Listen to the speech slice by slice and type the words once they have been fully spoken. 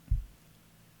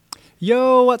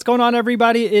Yo, what's going on,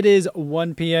 everybody? It is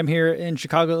 1 p.m. here in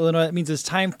Chicago, Illinois. That means it's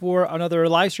time for another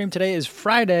live stream. Today is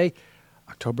Friday,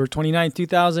 October 29th,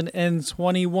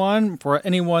 2021. For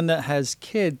anyone that has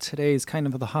kids, today is kind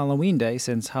of the Halloween day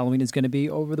since Halloween is going to be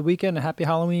over the weekend. Happy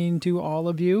Halloween to all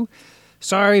of you.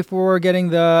 Sorry for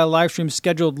getting the live stream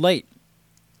scheduled late.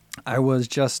 I was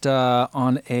just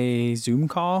on a Zoom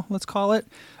call, let's call it,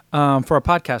 for a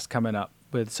podcast coming up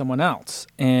with someone else,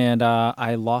 and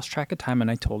I lost track of time and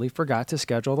I totally forgot to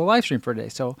schedule the live stream for today.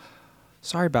 So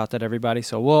sorry about that, everybody.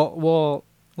 So we'll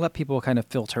let people kind of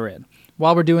filter in.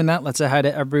 While we're doing that, let's say hi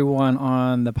to everyone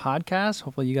on the podcast.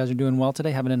 Hopefully you guys are doing well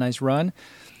today, having a nice run.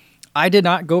 I did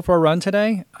not go for a run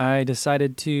today. I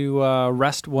decided to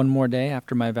rest one more day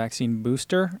after my vaccine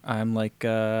booster. I'm like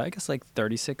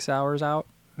 36 hours out,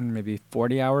 maybe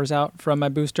 40 hours out from my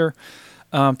booster.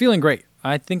 Feeling great.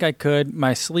 I think I could.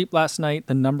 My sleep last night,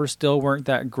 the numbers still weren't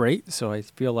that great, so I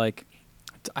feel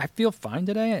fine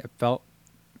today. I felt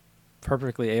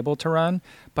perfectly able to run,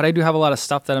 but I do have a lot of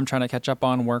stuff that I'm trying to catch up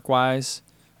on work-wise.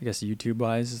 I guess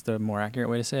YouTube-wise is the more accurate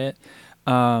way to say it.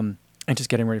 And just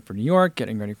getting ready for New York,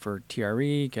 getting ready for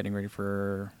TRE, getting ready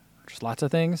for just lots of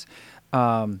things.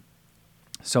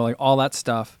 So like all that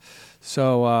stuff.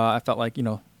 So I felt like,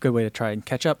 good way to try and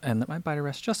catch up and let my body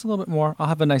rest just a little bit more. I'll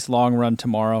have a nice long run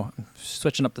tomorrow. I'm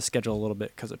switching up the schedule a little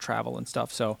bit because of travel and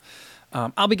stuff. So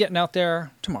I'll be getting out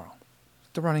there tomorrow.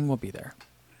 The running will be there,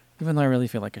 even though I really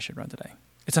feel like I should run today.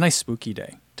 It's a nice spooky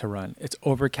day to run. It's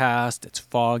overcast. It's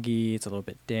foggy. It's a little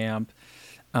bit damp.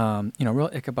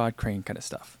 Real Ichabod Crane kind of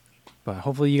stuff. But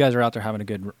hopefully you guys are out there having a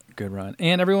good run.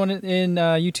 And everyone in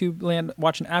YouTube land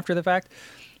watching after the fact,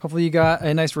 hopefully you got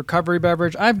a nice recovery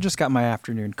beverage. I've just got my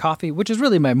afternoon coffee, which is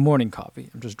really my morning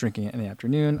coffee. I'm just drinking it in the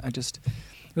afternoon.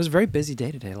 It was a very busy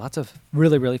day today. Lots of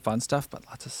really, really fun stuff, but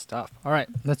lots of stuff. All right,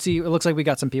 let's see. It looks like we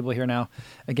got some people here now.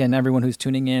 Again, everyone who's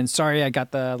tuning in, sorry I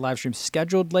got the live stream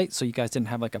scheduled late, so you guys didn't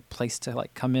have like a place to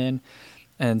like come in.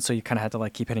 And so you kind of had to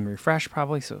like keep hitting refresh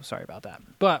probably, so sorry about that.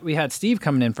 But we had Steve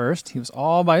coming in first. He was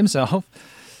all by himself.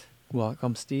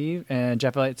 Welcome, Steve. And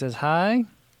Jeff Elliott says hi.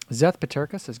 Zeth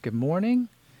Paterka says good morning.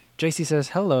 JC says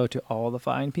hello to all the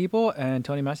fine people. And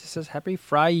Tony Massey says happy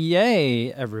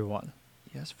Friday, everyone.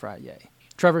 Yes, Friday.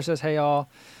 Trevor says hey, all.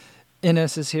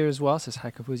 Ines is here as well. Says hi,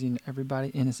 Kafuzi and everybody.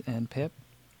 Ines and Pip.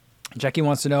 Jackie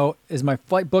wants to know, is my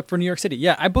flight booked for New York City?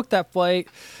 Yeah, I booked that flight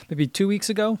maybe 2 weeks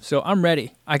ago, so I'm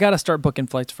ready. I got to start booking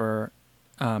flights for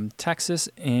Texas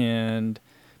and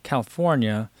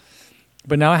California,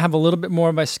 but now I have a little bit more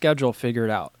of my schedule figured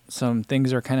out. Some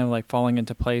things are kind of like falling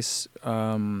into place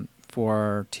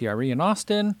for TRE in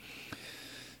Austin,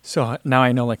 so now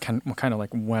I know like kind of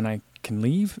like when I can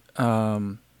leave.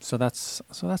 So that's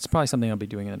probably something I'll be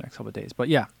doing in the next couple of days. But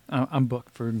yeah, I'm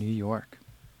booked for New York.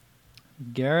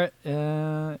 Garrett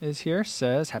is here,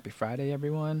 says happy Friday,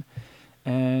 everyone.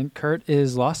 And Kurt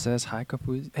is lost, says hi,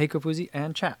 Kofuzi, hey Kofuzi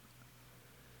and chat.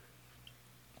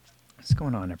 What's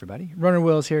going on, everybody? Runner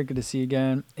Will's here, good to see you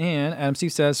again. And Adam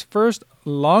Steve says, first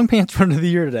long pants run of the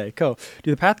year today. Do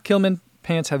the Pat Kilman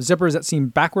pants have zippers that seam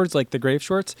backwards like the Grave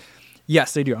shorts?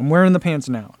 Yes, they do. I'm wearing the pants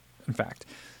now, in fact.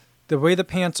 The way the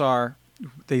pants are,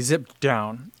 they zip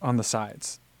down on the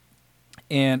sides.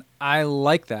 And I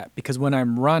like that because when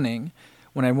I'm running,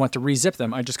 when I want to re-zip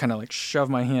them, I just kind of like shove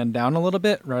my hand down a little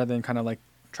bit rather than kind of like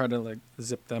try to like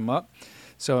zip them up.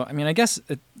 So, I mean, I guess,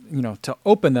 to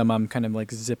open them, I'm kind of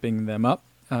like zipping them up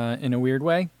in a weird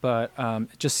way, but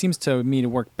it just seems to me to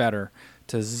work better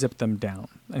to zip them down.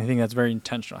 And I think that's very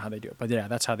intentional how they do it. But yeah,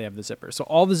 that's how they have the zippers. So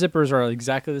all the zippers are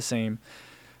exactly the same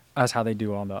as how they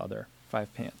do on the other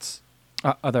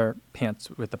other pants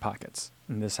with the pockets.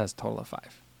 And this has a total of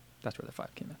 5. That's where the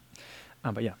 5 came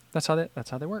in. But yeah, that's how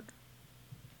they work.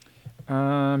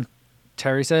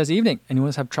 Terry says, evening.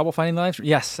 Anyone have trouble finding the live stream?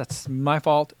 Yes, that's my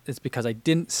fault. It's because I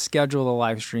didn't schedule the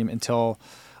live stream until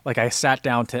like I sat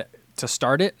down to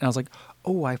start it. And I was like,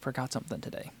 oh, I forgot something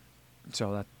today.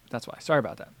 So that's why. Sorry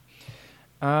about that.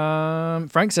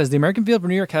 Frank says, the American field for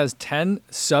New York has 10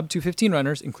 sub 215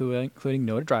 runners, including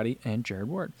Noah Andrade and Jared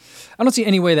Ward. I don't see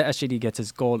any way that SJD gets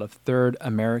his goal of third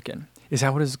American. Is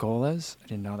that what his goal is? I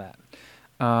didn't know that.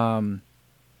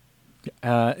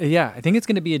 Yeah, I think it's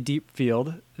going to be a deep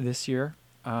field this year.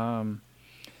 Noah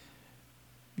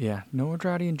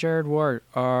Andrade and Jared Ward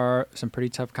are some pretty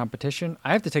tough competition.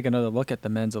 I have to take another look at the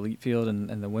men's elite field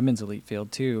and the women's elite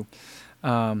field too.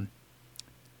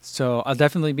 So I'll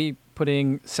definitely be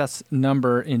putting Seth's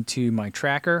number into my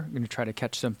tracker. I'm going to try to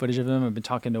catch some footage of him. I've been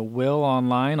talking to Will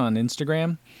online on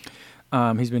Instagram.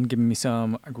 He's been giving me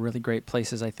some really great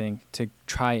places, I think, to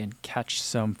try and catch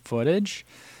some footage.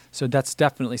 So that's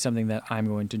definitely something that I'm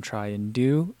going to try and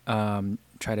do.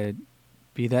 Try to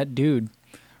be that dude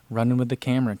running with the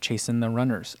camera, chasing the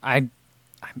runners. I'm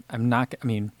not. I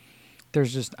mean,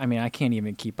 there's just. I mean, I can't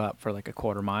even keep up for like a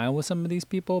quarter mile with some of these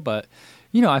people. But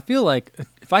I feel like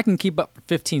if I can keep up for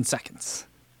 15 seconds,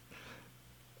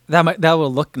 that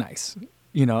will look nice.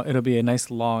 It'll be a nice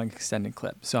long extended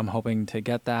clip. So I'm hoping to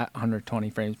get that 120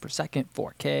 frames per second,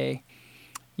 4K.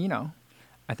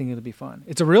 I think it'll be fun.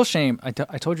 It's a real shame. I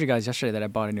told you guys yesterday that I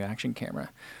bought a new action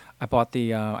camera. I bought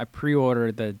I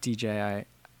pre-ordered the DJI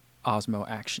Osmo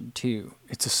Action 2.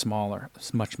 It's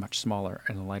much, much smaller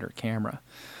and a lighter camera.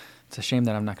 It's a shame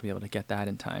that I'm not going to be able to get that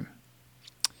in time.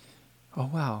 Oh,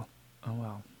 wow.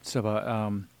 So,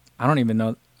 I don't even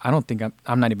know. I don't think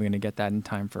I'm not even going to get that in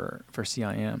time for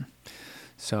CIM.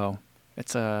 So I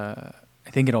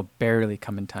think it'll barely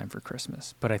come in time for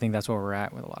Christmas, but I think that's where we're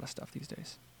at with a lot of stuff these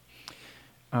days.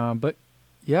 But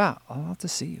yeah, I'll have to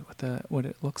see what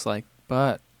it looks like,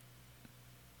 but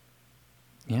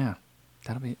yeah,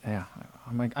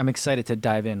 I'm excited to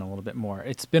dive in a little bit more.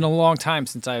 It's been a long time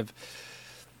since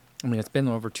it's been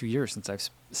over 2 years since I've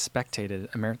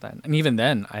spectated a marathon. And even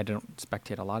then, I don't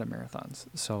spectate a lot of marathons.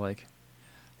 So, like,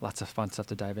 lots of fun stuff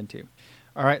to dive into.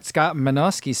 All right, Scott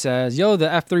Manoski says, yo, the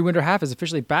F3 Winter Half is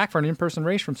officially back for an in-person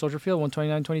race from Soldier Field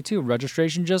 129.22.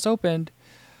 Registration just opened.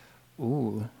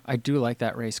 Ooh, I do like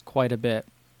that race quite a bit.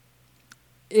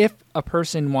 If a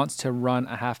person wants to run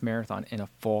a half marathon in a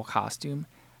full costume,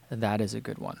 that is a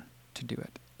good one to do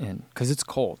it in, because it's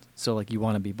cold. So, like, you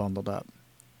want to be bundled up.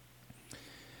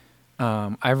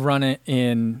 I've run it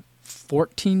in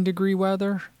 14-degree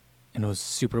weather, and it was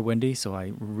super windy, so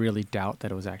I really doubt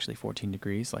that it was actually 14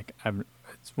 degrees. Like,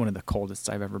 it's one of the coldest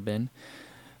I've ever been.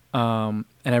 And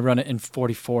I run it in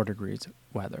 44 degrees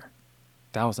weather.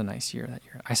 That was a nice year that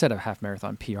year. I set a half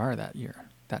marathon PR that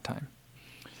time.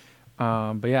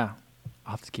 But yeah,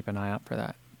 I'll have to keep an eye out for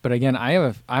that. But again,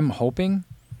 I'm hoping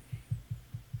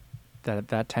that at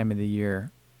that time of the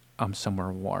year, I'm somewhere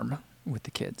warm with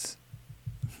the kids.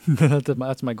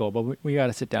 That's my goal, but we got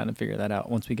to sit down and figure that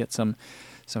out once we get some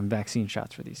vaccine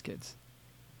shots for these kids.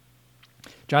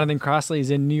 Jonathan Crossley is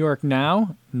in New York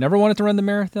now. Never wanted to run the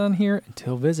marathon here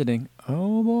until visiting.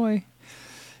 Oh boy.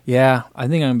 Yeah, I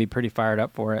think I'm going to be pretty fired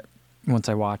up for it once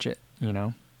I watch it,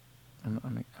 I'm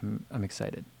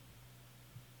excited.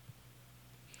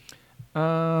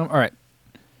 All right.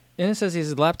 And it says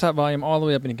his laptop volume all the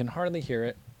way up and he can hardly hear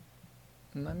it.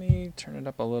 Let me turn it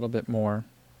up a little bit more.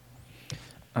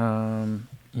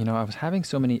 I was having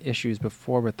so many issues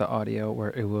before with the audio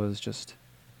where it was just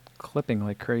clipping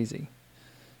like crazy.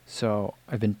 So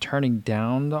I've been turning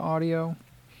down the audio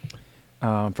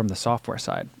from the software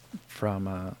side, from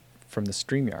the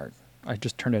StreamYard. I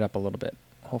just turned it up a little bit.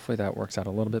 Hopefully that works out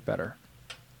a little bit better.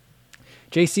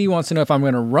 JC wants to know if I'm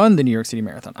going to run the New York City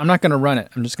Marathon. I'm not going to run it.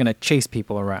 I'm just going to chase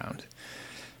people around.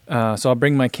 So I'll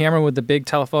bring my camera with the big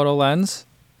telephoto lens.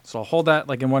 So I'll hold that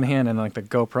like in one hand and like the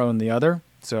GoPro in the other.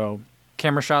 So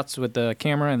camera shots with the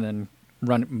camera and then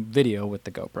run video with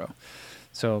the GoPro.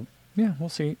 So yeah, we'll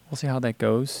see. We'll see how that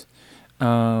goes.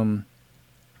 I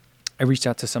reached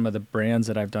out to some of the brands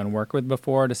that I've done work with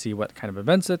before to see what kind of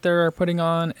events that they're putting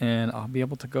on, and I'll be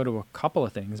able to go to a couple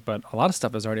of things, but a lot of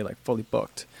stuff is already like fully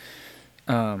booked.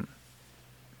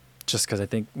 Just because I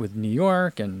think with New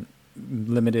York and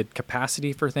limited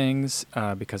capacity for things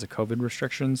because of COVID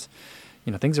restrictions,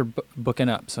 things are booking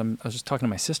up. So I was just talking to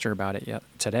my sister about it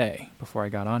today before I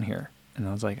got on here, and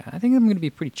I was like, I think I'm going to be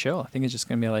pretty chill. I think it's just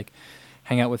going to be like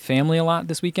hang out with family a lot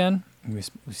this weekend. We're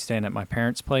staying at my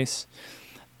parents' place.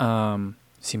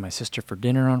 See my sister for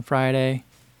dinner on Friday,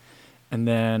 and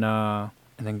then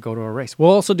go to a race. We'll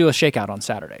also do a shakeout on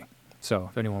Saturday. So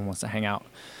if anyone wants to hang out,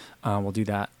 we'll do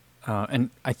that.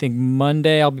 And I think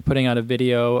Monday I'll be putting out a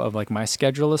video of like my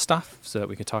schedule of stuff so that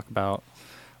we could talk about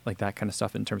like that kind of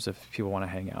stuff in terms of if people want to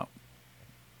hang out.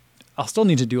 I'll still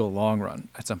need to do a long run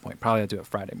at some point. Probably I'll do it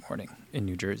Friday morning in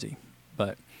New Jersey,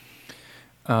 but,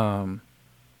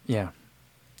 yeah,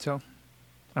 so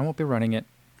I won't be running it.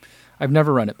 I've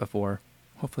never run it before.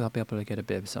 Hopefully I'll be able to get a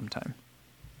bib sometime.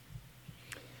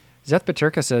 Zeth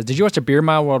Paterka says, did you watch a beer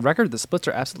mile world record? The splits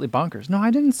are absolutely bonkers. No,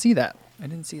 I didn't see that.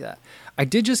 I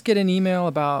did just get an email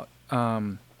about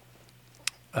a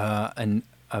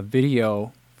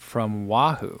video from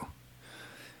Wahoo.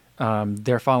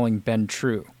 They're following Ben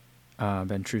True.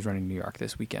 Ben True's running New York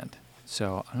this weekend.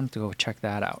 So I'm going to have to go check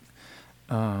that out.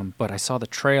 But I saw the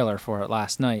trailer for it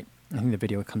last night. I think the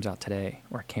video comes out today,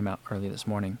 or it came out early this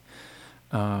morning.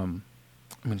 I'm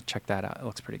going to check that out. It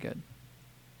looks pretty good.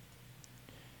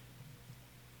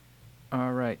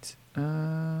 All right.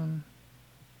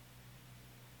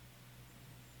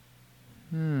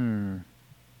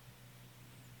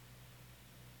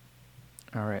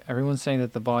 All right. Everyone's saying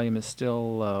that the volume is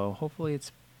still low. Hopefully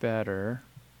it's better.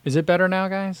 Is it better now,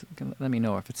 guys? Let me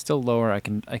know. If it's still lower, I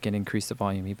can increase the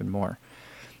volume even more.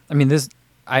 I mean,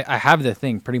 I have the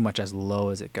thing pretty much as low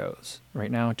as it goes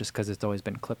right now, just because it's always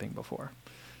been clipping before.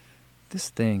 This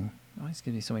thing always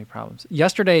gives me so many problems.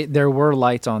 Yesterday, there were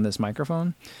lights on this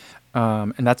microphone,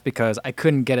 and that's because I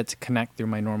couldn't get it to connect through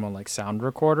my normal like sound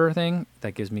recorder thing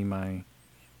that gives me my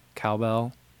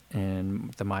cowbell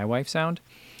and the My Wife sound.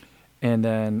 And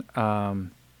then,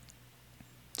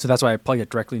 so that's why I plug it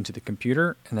directly into the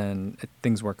computer, and then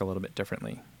things work a little bit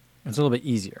differently. It's a little bit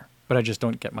easier, but I just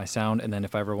don't get my sound. And then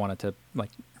if I ever wanted to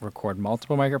like record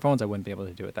multiple microphones, I wouldn't be able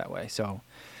to do it that way. So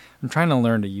I'm trying to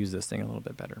learn to use this thing a little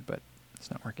bit better, but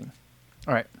it's not working.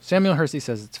 All right. Samuel Hersey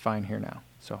says it's fine here now.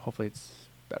 So hopefully it's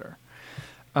better.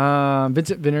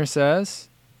 Vincent Vinner says,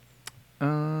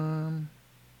 how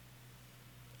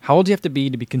old do you have to be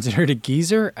considered a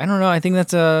geezer? I don't know. I think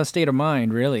that's a state of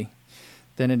mind, really,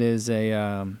 than it is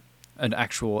an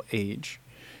actual age.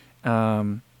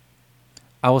 I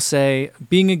will say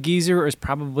being a geezer is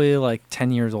probably like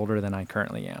 10 years older than I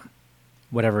currently am,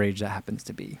 whatever age that happens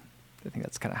to be. I think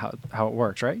that's kind of how it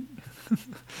works, right?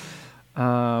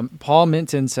 Paul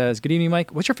Minton says, good evening,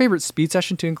 Mike. What's your favorite speed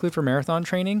session to include for marathon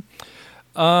training?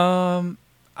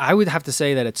 I would have to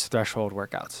say that it's threshold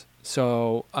workouts.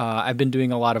 So I've been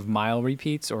doing a lot of mile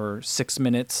repeats or 6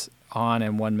 minutes on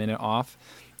and 1 minute off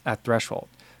at threshold.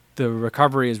 The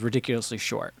recovery is ridiculously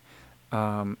short.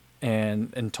 And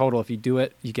in total, if you do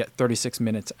it, you get 36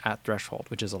 minutes at threshold,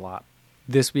 which is a lot.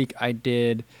 This week I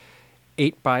did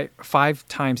 5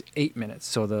 times 8 minutes.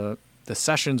 So the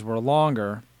sessions were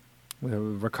longer. The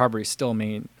recovery still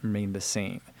remained the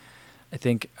same. I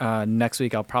think next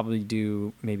week I'll probably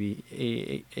do maybe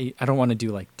eight. I don't want to do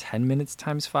like 10 minutes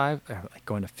times 5. Like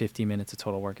going to 50 minutes of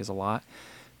total work is a lot,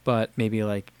 but maybe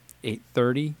like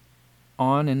 8:30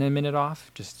 on and a minute off.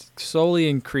 Just slowly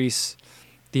increase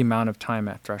the amount of time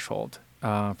at threshold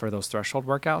for those threshold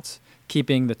workouts.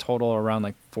 Keeping the total around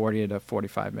like 40 to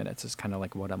 45 minutes is kind of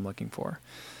like what I'm looking for.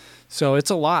 So it's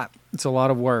a lot. It's a lot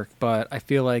of work, but I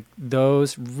feel like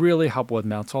those really help with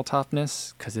mental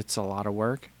toughness because it's a lot of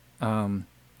work. And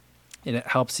it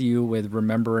helps you with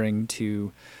remembering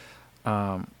to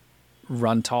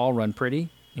run tall, run pretty.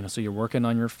 So you're working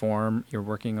on your form, you're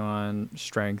working on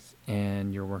strength,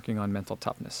 and you're working on mental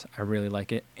toughness. I really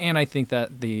like it. And I think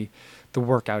that the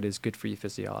workout is good for you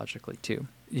physiologically too.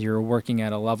 You're working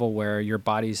at a level where your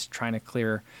body's trying to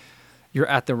clear. You're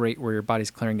at the rate where your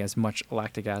body's clearing as much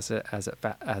lactic acid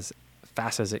as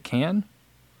fast as it can.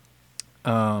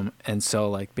 And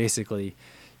so like basically,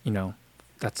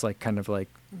 that's like kind of like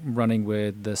running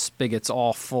with the spigots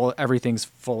all full, everything's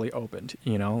fully opened,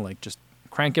 like just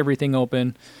crank everything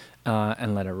open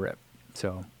and let it rip.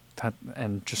 So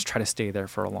and just try to stay there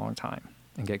for a long time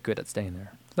and get good at staying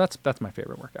there. That's my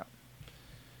favorite workout.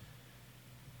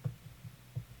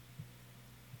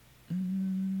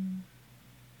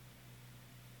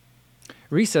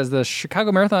 Reese says the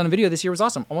Chicago Marathon video this year was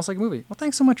awesome, almost like a movie. Well,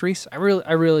 thanks so much, Reese. I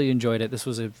really enjoyed it. This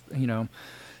was a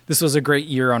great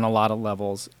year on a lot of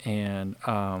levels, and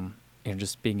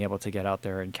just being able to get out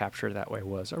there and capture it that way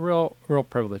was a real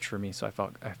privilege for me. So I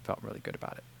felt really good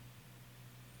about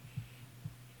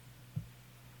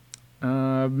it.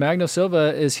 Magno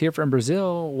Silva is here from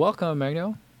Brazil. Welcome,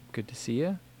 Magno. Good to see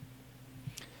you.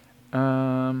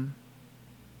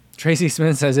 Tracy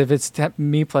Smith says, if it's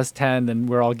me plus 10, then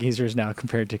we're all geezers now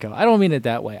compared to Go. I don't mean it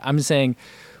that way. I'm saying,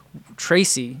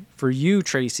 Tracy, for you,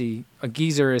 Tracy, a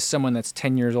geezer is someone that's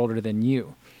 10 years older than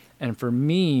you. And for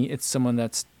me, it's someone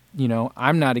that's,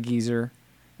 I'm not a geezer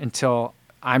until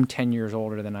I'm 10 years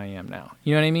older than I am now.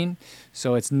 You know what I mean?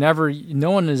 So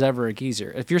no one is ever a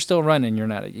geezer. If you're still running, you're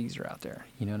not a geezer out there.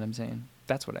 You know what I'm saying?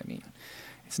 That's what I mean.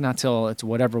 It's not till it's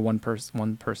whatever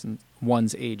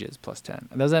one's age is plus 10.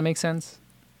 Does that make sense?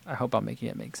 I hope I'm making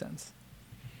it make sense.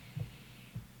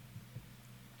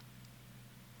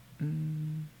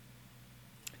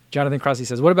 Jonathan Crossley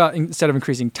says, what about instead of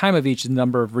increasing time of each, the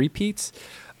number of repeats?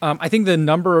 I think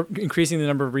increasing the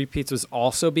number of repeats would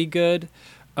also be good.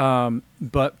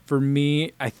 But for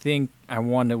me, I think I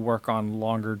want to work on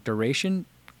longer duration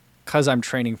because I'm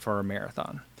training for a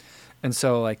marathon. And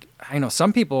so like, I know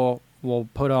some people will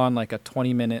put on like a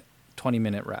 20 minute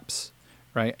reps.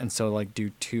 Right. And so like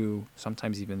do 2,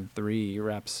 sometimes even 3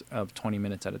 reps of 20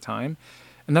 minutes at a time.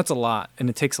 And that's a lot. And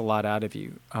it takes a lot out of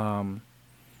you.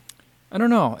 I don't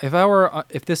know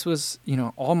if this was,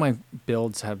 all my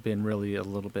builds have been really a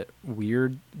little bit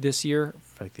weird this year,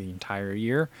 like the entire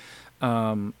year.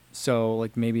 So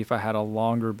like maybe if I had a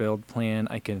longer build plan,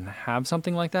 I can have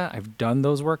something like that. I've done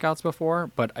those workouts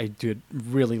before, but I did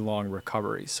really long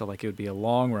recoveries. So like it would be a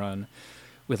long run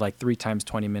with like 3 times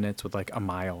 20 minutes with like a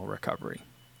mile recovery.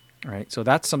 Right. So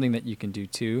that's something that you can do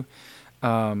too.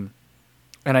 And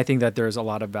I think that there's a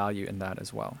lot of value in that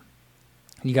as well.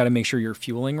 You got to make sure you're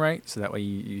fueling right. So that way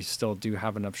you still do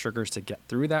have enough sugars to get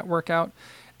through that workout,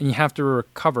 and you have to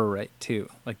recover right too.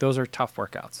 Like those are tough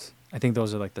workouts. I think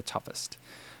those are like the toughest.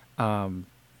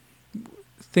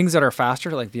 Things that are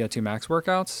faster, like VO2 max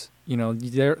workouts,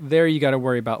 there you got to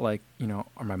worry about like,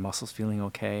 are my muscles feeling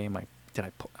okay?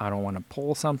 I don't want to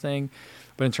pull something.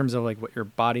 But in terms of like what your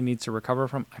body needs to recover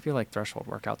from, I feel like threshold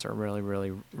workouts are really,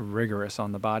 really rigorous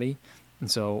on the body. And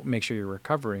so make sure you're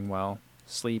recovering well,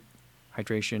 sleep,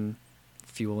 hydration,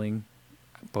 fueling,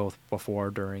 both before,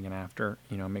 during, and after.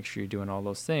 Make sure you're doing all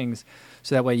those things,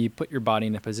 so that way you put your body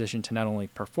in a position to not only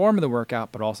perform the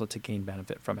workout, but also to gain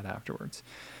benefit from it afterwards.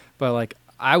 But like,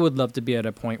 I would love to be at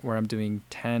a point where I'm doing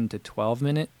 10 to 12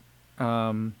 minute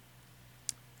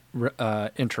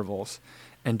intervals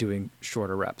and doing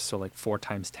shorter reps. So like 4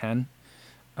 times 10,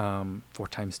 4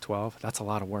 times 12. That's a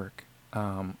lot of work,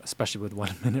 especially with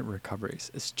 1 minute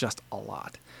recoveries. It's just a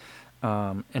lot.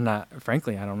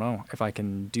 Frankly, I don't know if I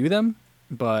can do them.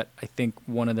 But I think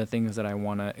one of the things that I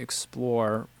want to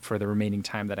explore for the remaining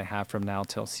time that I have from now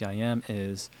till CIM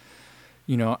is,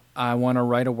 I want to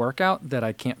write a workout that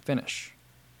I can't finish,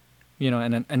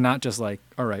 and not just like,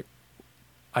 all right,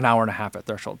 an hour and a half at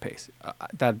threshold pace.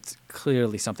 That's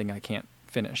clearly something I can't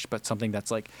finish, but something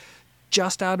that's like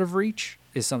just out of reach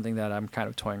is something that I'm kind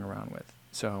of toying around with.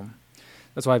 So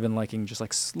that's why I've been liking just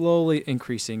like slowly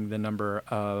increasing the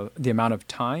amount of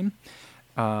time,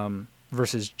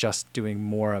 versus just doing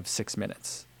more of 6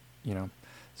 minutes,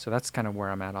 So that's kind of where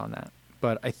I'm at on that.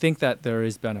 But I think that there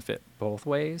is benefit both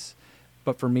ways.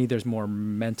 But for me, there's more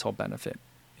mental benefit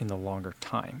in the longer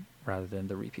time rather than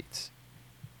the repeats.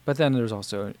 But then there's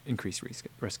also increased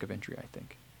risk of injury, I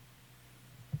think.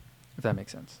 If that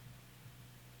makes sense.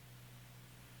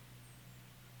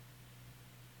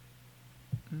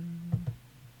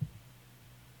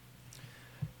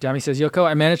 Dami says, Yoko,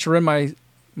 I managed to run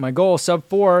my goal, sub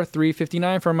 4,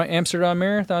 3:59 for my Amsterdam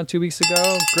Marathon 2 weeks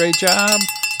ago. Great job.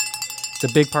 It's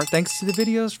a big part thanks to the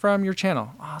videos from your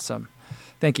channel. Awesome.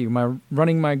 Thank you.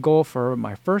 Running my goal for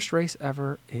my first race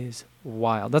ever is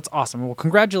wild. That's awesome. Well,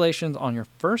 congratulations on your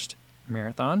first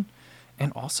marathon,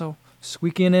 and also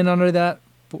squeaking in under that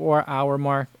 4-hour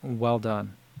mark. Well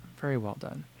done. Very well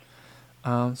done.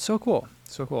 So cool.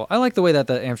 So cool. I like the way that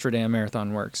the Amsterdam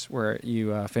Marathon works, where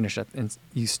you finish at, and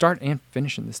you start and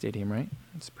finish in the stadium, right?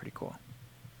 It's pretty cool.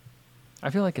 I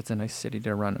feel like it's a nice city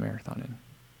to run a marathon in.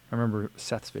 I remember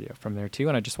Seth's video from there too,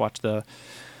 and I just watched the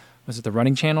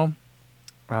Running Channel?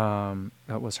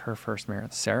 That was her first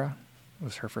marathon. Sarah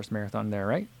was her first marathon there,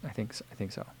 right? I think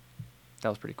so. That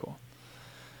was pretty cool.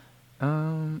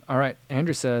 All right.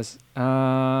 Andrew says,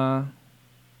 I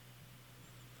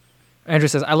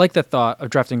like the thought of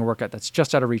drafting a workout that's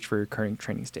just out of reach for your current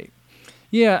training state.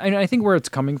 Yeah, and I think where it's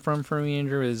coming from for me,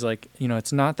 Andrew, is like,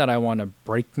 it's not that I want to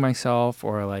break myself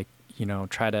or like,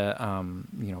 try to,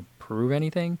 prove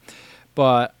anything,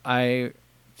 but I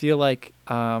feel like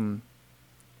I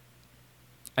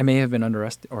may have been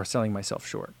underestimating or selling myself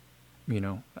short.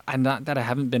 I'm not that I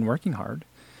haven't been working hard,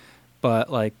 but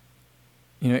like,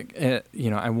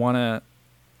 I want to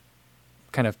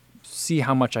kind of see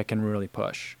how much I can really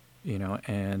push,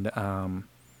 and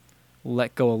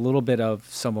let go a little bit of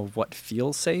some of what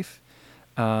feels safe,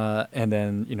 and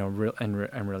then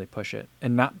and really push it,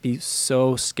 and not be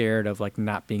so scared of like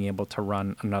not being able to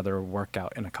run another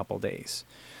workout in a couple days,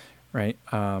 right?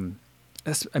 I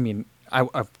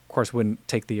of course wouldn't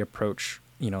take the approach,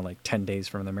 like 10 days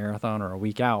from the marathon or a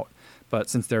week out. But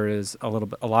since there is a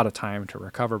lot of time to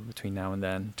recover between now and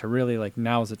then, to really like,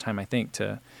 now is the time I think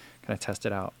to kind of test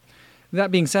it out.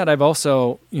 That being said, I've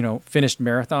also, finished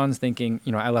marathons thinking,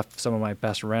 I left some of my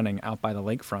best running out by the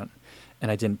lakefront and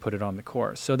I didn't put it on the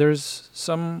course. So there's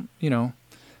some,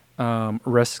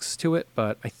 risks to it,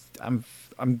 but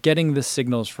I'm getting the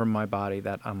signals from my body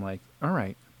that I'm like, all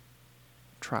right,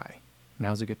 try.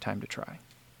 Now's a good time to try.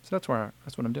 So that's what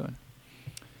I'm doing.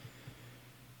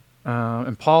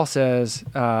 And Paul says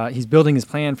he's building his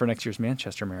plan for next year's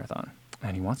Manchester Marathon,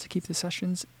 and he wants to keep the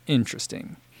sessions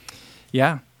interesting.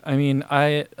 Yeah, I mean,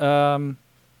 I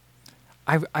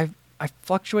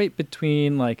fluctuate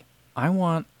between like, I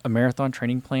want a marathon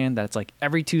training plan that's like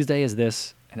every Tuesday is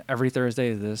this, and every Thursday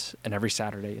is this, and every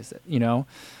Saturday is it.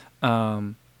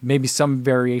 maybe some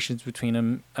variations between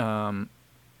them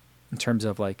in terms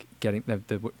of like getting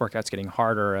the workouts getting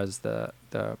harder as the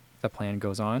plan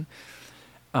goes on.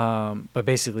 But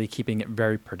basically keeping it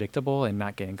very predictable and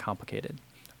not getting complicated.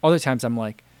 Other times I'm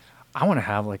like, I want to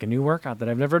have like a new workout that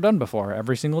I've never done before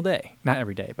every single day. Not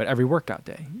every day, but every workout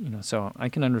day, so I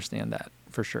can understand that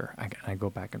for sure. I go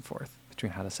back and forth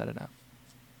between how to set it up.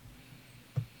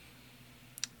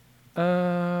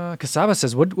 Kasaba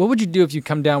says, what would you do if you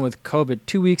come down with COVID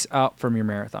 2 weeks out from your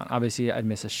marathon? Obviously, I'd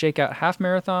miss a shakeout half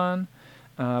marathon,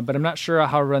 but I'm not sure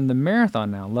how to run the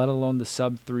marathon now, let alone the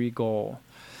sub-3 goal.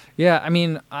 Yeah, I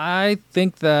mean, I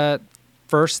think that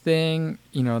first thing,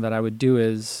 that I would do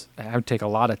is I would take a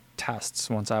lot of tests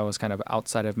once I was kind of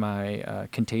outside of my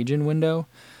contagion window,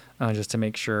 just to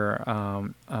make sure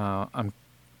I'm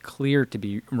clear to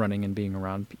be running and being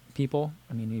around people.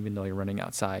 I mean, even though you're running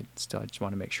outside, still, I just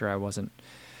want to make sure I wasn't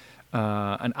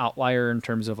an outlier in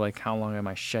terms of like how long am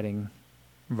I shedding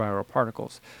viral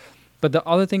particles. But the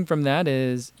other thing from that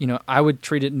is, I would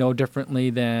treat it no differently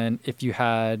than if you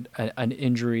had an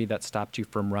injury that stopped you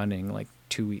from running like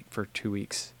 2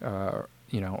 weeks, or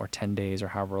 10 days or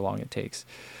however long it takes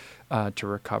to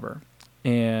recover.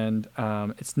 And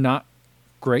it's not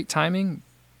great timing,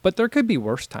 but there could be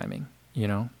worse timing,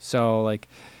 So like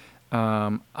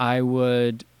I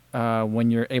would,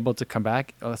 when you're able to come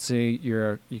back, let's say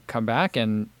you come back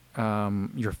and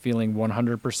you're feeling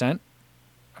 100%,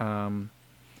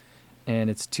 and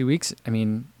it's 2 weeks, I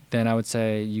mean, then I would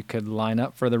say you could line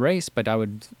up for the race, but I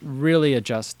would really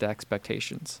adjust the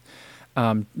expectations.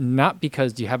 Not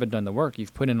because you haven't done the work.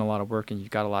 You've put in a lot of work and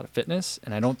you've got a lot of fitness,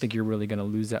 and I don't think you're really going to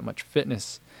lose that much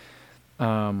fitness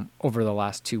over the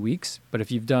last 2 weeks. But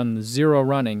if you've done zero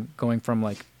running, going from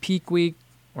like peak week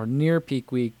or near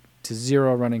peak week to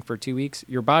zero running for 2 weeks,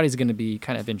 your body's going to be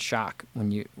kind of in shock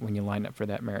when you line up for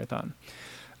that marathon.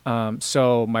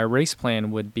 So my race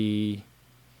plan would be,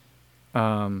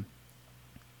 I'm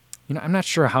not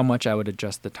sure how much I would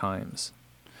adjust the times,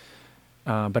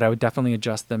 but I would definitely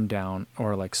adjust them down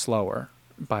or like slower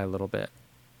by a little bit.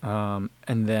 And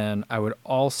then I would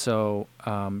also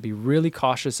be really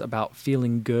cautious about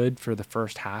feeling good for the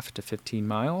first half to 15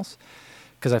 miles,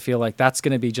 because I feel like that's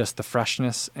going to be just the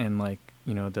freshness and like,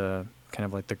 the kind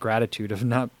of like the gratitude of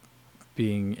not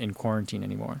being in quarantine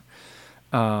anymore.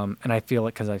 And I feel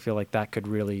like that could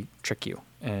really trick you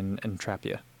and trap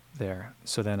you there.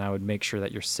 So then I would make sure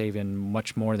that you're saving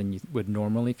much more than you would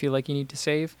normally feel like you need to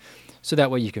save, so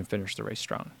that way you can finish the race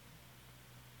strong.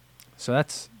 So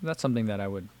that's something that I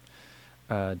would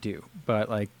do. But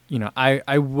like,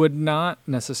 I would not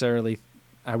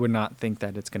think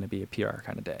that it's going to be a PR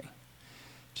kind of day,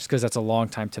 just because that's a long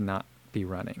time to not be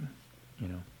running,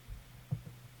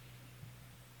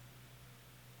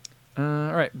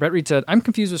 All right. Brett Reed said, I'm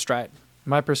confused with Stride.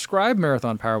 My prescribed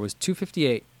marathon power was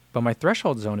 258, but my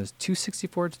threshold zone is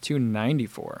 264 to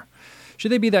 294.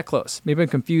 Should they be that close? Maybe I'm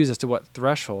confused as to what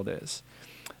threshold is.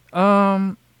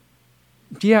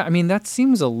 Yeah, I mean, that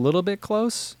seems a little bit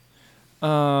close,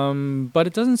 but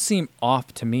it doesn't seem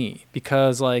off to me,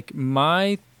 because like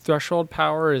my threshold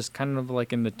power is kind of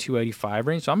like in the 285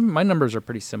 range. So my numbers are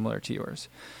pretty similar to yours.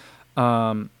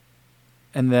 And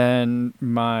then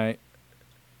my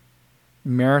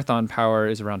marathon power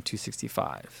is around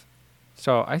 265.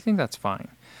 So I think that's fine.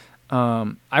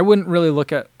 I wouldn't really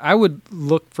I would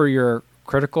look for your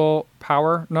critical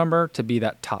power number to be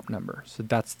that top number. So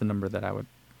that's the number that I would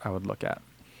look at.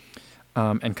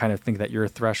 And kind of think that your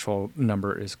threshold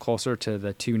number is closer to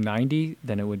the 290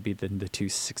 than it would be the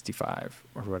 265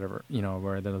 or whatever,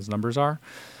 where those numbers are.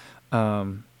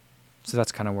 So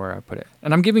that's kind of where I put it.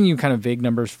 And I'm giving you kind of vague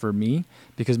numbers for me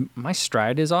because my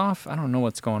stride is off. I don't know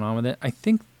what's going on with it. I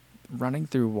think running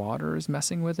through water is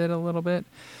messing with it a little bit,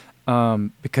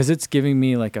 because it's giving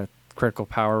me like a critical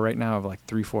power right now of like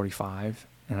 345.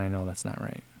 And I know that's not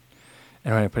right.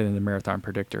 And when I put it in the marathon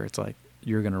predictor, it's like,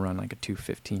 you're going to run like a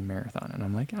 2:15 marathon. And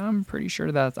I'm like, I'm pretty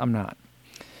sure that I'm not.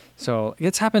 So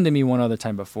it's happened to me one other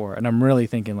time before. And I'm really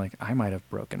thinking like, I might have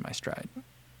broken my stride.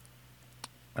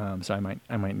 So I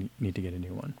might need to get a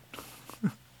new one.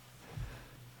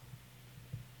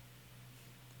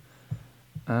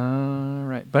 All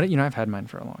right. But I've had mine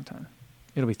for a long time.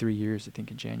 It'll be 3 years, I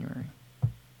think, in January.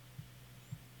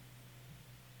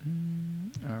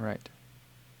 All right.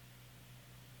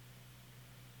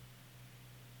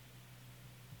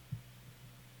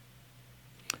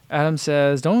 Adam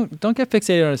says, don't get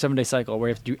fixated on a 7-day cycle where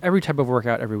you have to do every type of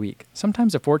workout every week.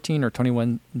 Sometimes a 14 or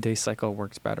 21-day cycle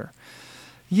works better.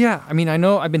 Yeah, I mean, I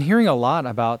know I've been hearing a lot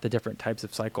about the different types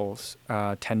of cycles,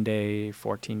 10-day,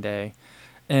 14-day.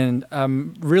 And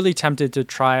I'm really tempted to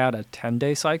try out a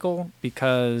 10-day cycle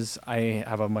because I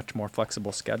have a much more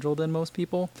flexible schedule than most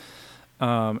people.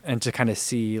 And to kind of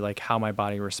see like how my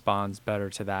body responds better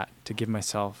to that, to give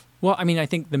myself, well, I mean, I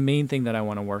think the main thing that I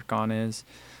want to work on is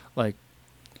like,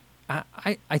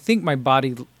 I think my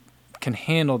body can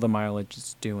handle the mileage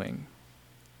it's doing.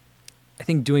 I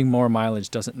think doing more mileage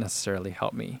doesn't necessarily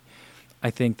help me. I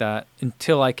think that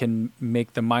until I can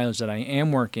make the mileage that I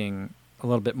am working a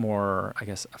little bit more, I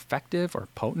guess, effective or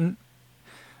potent,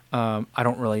 I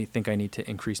don't really think I need to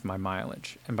increase my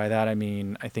mileage. And by that, I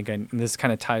mean, I think and this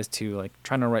kind of ties to like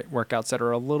trying to write workouts that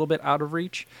are a little bit out of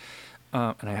reach.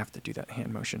 And I have to do that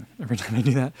hand motion every time I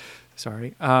do that.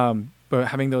 Sorry. But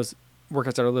having those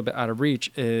workouts that are a little bit out of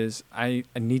reach is I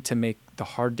need to make the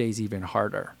hard days even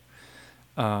harder.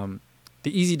 The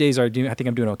easy days I think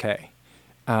I'm doing okay.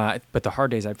 But the hard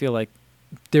days, I feel like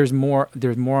there's more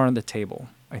on the table,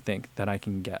 I think, that I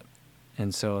can get.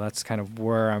 And so that's kind of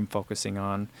where I'm focusing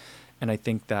on. And I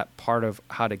think that part of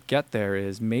how to get there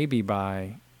is maybe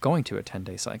by going to a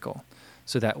 10-day cycle.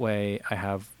 So that way I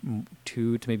have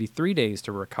 2 to maybe 3 days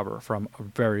to recover from a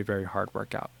very, very hard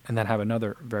workout and then have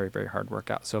another very, very hard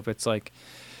workout. So if it's like,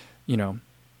 one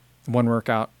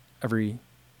workout every,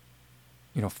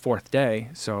 4th day.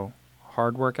 So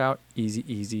hard workout, easy,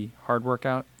 easy, hard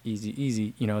workout, easy,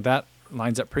 easy, that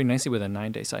lines up pretty nicely with a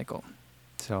 9-day cycle.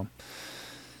 So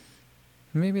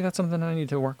maybe that's something I need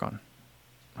to work on.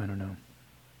 I don't know.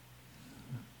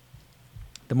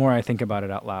 The more I think about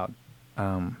it out loud,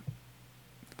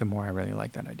 the more I really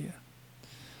like that idea.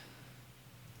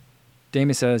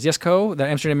 Damien says, yes, Co, the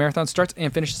Amsterdam Marathon starts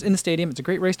and finishes in the stadium. It's a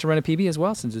great race to run a PB as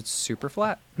well since it's super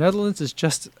flat. Netherlands is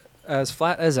just as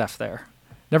flat as F there.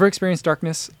 Never experienced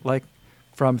darkness like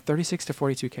from 36 to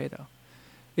 42K though.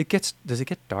 Does it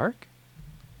get dark?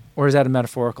 Or is that a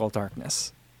metaphorical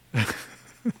darkness? But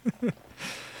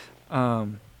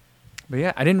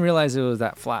yeah, I didn't realize it was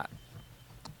that flat.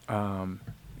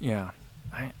 Yeah,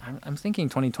 I'm thinking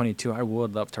 2022, I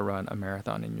would love to run a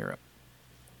marathon in Europe.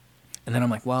 And then I'm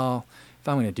like, well, if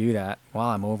I'm going to do that while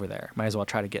I'm over there, might as well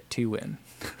try to get 2 in.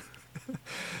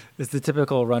 It's the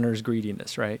typical runner's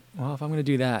greediness, right? Well, if I'm going to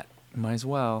do that, might as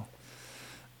well.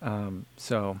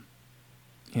 So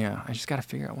yeah, I just got to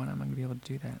figure out when I'm going to be able to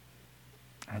do that.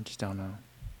 I just don't know.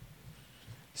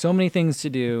 So many things to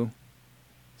do.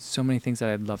 So many things that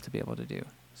I'd love to be able to do.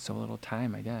 So little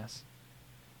time, I guess.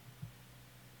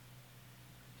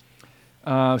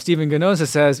 Stephen Ganosa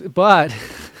says, but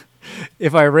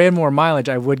if I ran more mileage,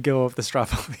 I would go off the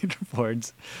Strava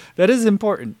leaderboards. That is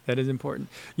important.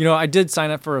 I did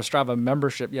sign up for a Strava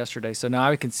membership yesterday, so now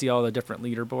I can see all the different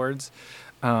leaderboards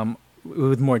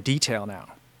with more detail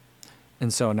now.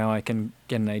 And so now I can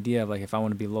get an idea of like if I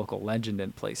want to be local legend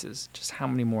in places, just how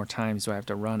many more times do I have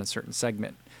to run a certain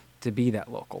segment to be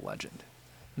that local legend?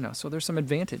 So there's some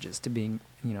advantages to being,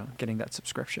 getting that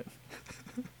subscription.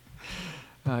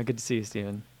 Good to see you,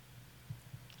 Steven.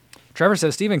 Trevor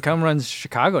says, Steven, come runs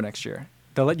Chicago next year.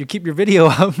 They'll let you keep your video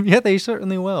up. Yeah, they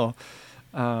certainly will.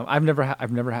 I've never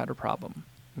had a problem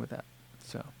with that.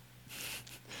 So,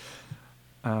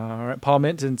 all right. Paul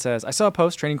Minton says, I saw a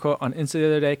post training quote on Insta the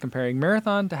other day comparing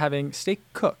marathon to having steak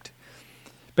cooked.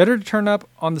 Better to turn up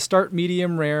on the start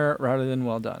medium rare rather than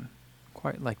well done.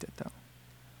 Quite liked it though.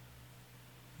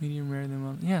 Medium rare than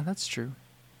well. Yeah, that's true.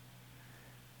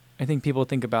 I think people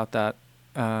think about that,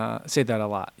 say that a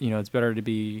lot. It's better to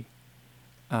be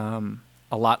a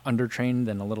lot undertrained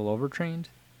than a little overtrained.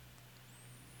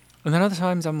 And then other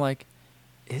times I'm like,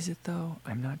 is it though?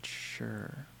 I'm not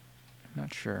sure. I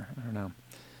don't know.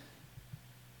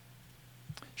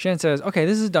 Shan says, okay,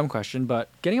 this is a dumb question, but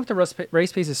getting up the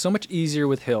race pace is so much easier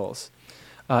with hills.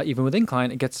 Even with incline,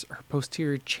 it gets her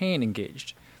posterior chain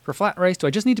engaged. For flat race, do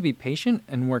I just need to be patient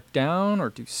and work down or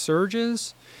do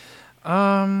surges?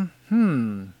 I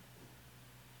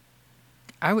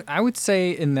would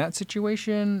say in that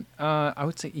situation, I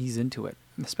would say ease into it,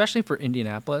 especially for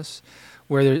Indianapolis,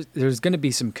 where there's going to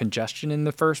be some congestion in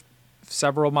the first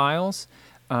several miles.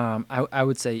 I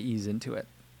would say ease into it.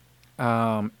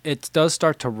 It does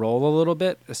start to roll a little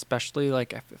bit, especially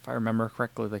like if I remember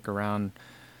correctly, like around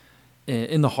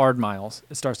in the hard miles,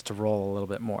 it starts to roll a little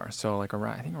bit more. So like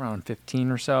around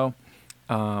 15 or so.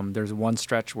 There's one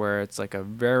stretch where it's like a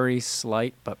very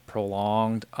slight but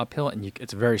prolonged uphill, and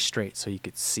it's very straight, so you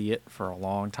could see it for a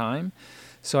long time.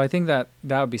 So I think that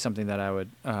would be something that I would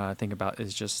think about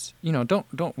is just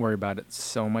don't worry about it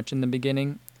so much in the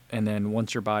beginning, and then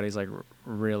once your body's like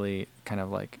really kind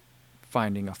of like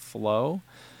finding a flow,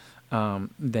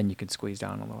 then you could squeeze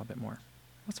down a little bit more.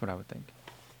 That's what I would think.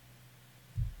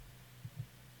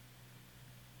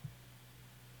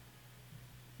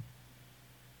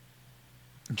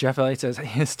 Jeff Elliott says he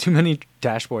has too many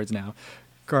dashboards now.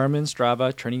 Garmin,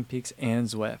 Strava, Training Peaks, and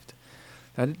Zwift.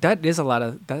 That is a lot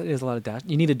of dash.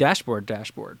 You need a dashboard.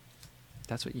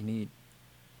 That's what you need.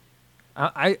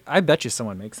 I bet you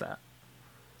someone makes that.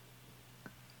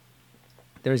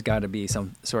 There's got to be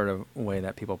some sort of way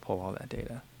that people pull all that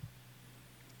data.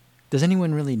 Does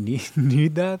anyone really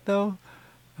need that though?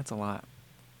 That's a lot.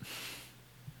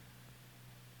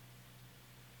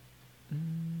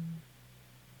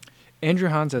 Andrew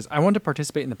Hahn says, I want to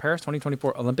participate in the Paris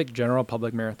 2024 Olympic General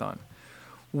Public Marathon.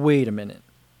 Wait a minute.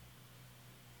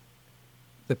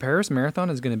 The Paris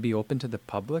Marathon is going to be open to the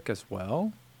public as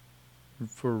well?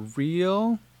 For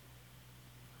real?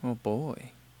 Oh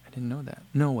boy. I didn't know that.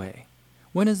 No way.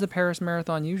 When is the Paris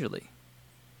Marathon usually?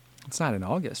 It's not in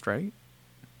August, right?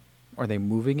 Are they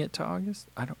moving it to August?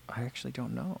 I actually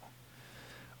don't know.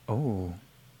 Oh,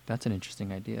 that's an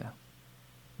interesting idea.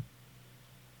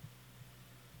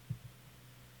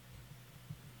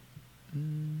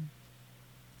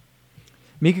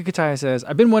 Mika Kataya says,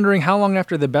 I've been wondering how long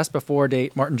after the best before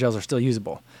date Martin gels are still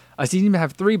usable. I seem to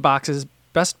have 3 boxes,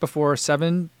 best before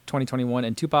 7/2021,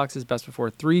 and 2 boxes, best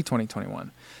before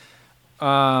 3/2021.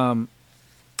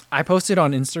 I posted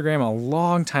on Instagram a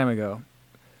long time ago.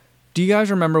 Do you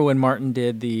guys remember when Martin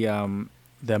did the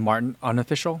Martin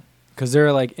Unofficial? Because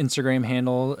their like Instagram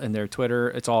handle and their Twitter,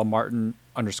 it's all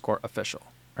Martin_official,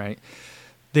 right?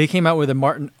 They came out with a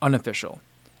Martin Unofficial.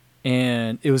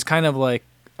 And it was kind of like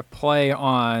a play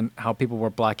on how people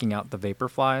were blacking out the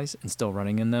Vaporflies and still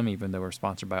running in them, even though they were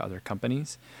sponsored by other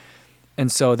companies.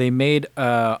 And so they made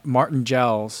Martin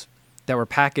gels that were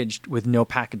packaged with no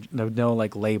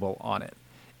like label on it.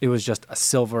 It was just a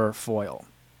silver foil.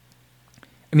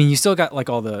 I mean, you still got like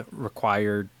all the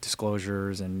required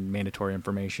disclosures and mandatory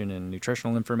information and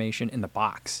nutritional information in the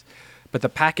box, but the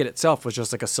packet itself was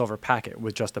just like a silver packet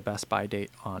with just a best by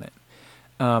date on it.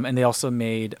 And they also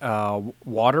made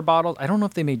water bottles. I don't know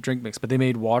if they made drink mix, but they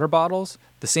made water bottles,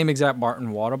 the same exact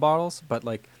Martin water bottles, but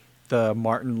like the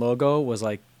Martin logo was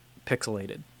like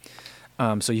pixelated.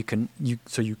 So you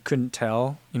couldn't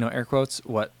tell, air quotes,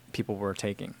 what people were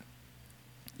taking,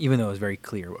 even though it was very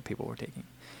clear what people were taking.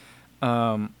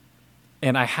 And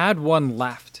I had one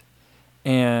left,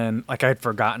 and like I had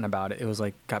forgotten about it. It was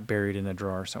like got buried in a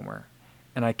drawer somewhere,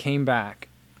 and I came back,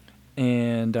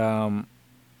 and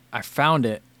I found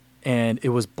it, and it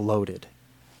was bloated.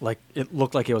 Like it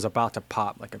looked like it was about to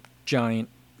pop, like a giant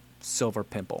silver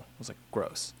pimple. It was like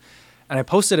gross. And I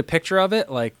posted a picture of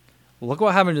it, like, look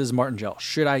what happened to this Martin gel.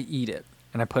 Should I eat it?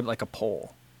 And I put like a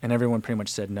poll, and everyone pretty much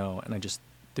said no, and I just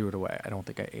threw it away. I don't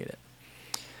think I ate it.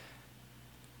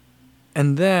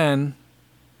 And then,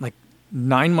 like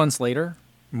 9 months later,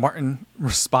 Martin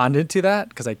responded to that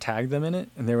because I tagged them in it,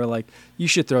 and they were like, you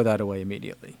should throw that away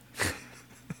immediately.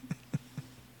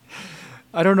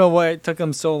 I don't know why it took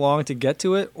them so long to get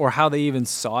to it or how they even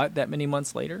saw it that many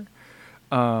months later.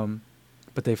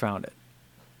 But they found it.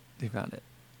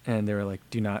 And they were like,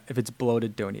 if it's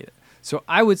bloated, don't eat it. So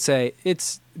I would say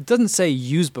it doesn't say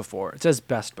use before. It says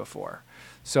best before.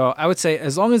 So I would say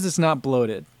as long as it's not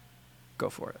bloated, go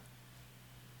for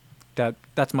it.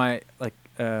 That's my,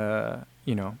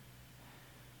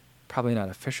 probably not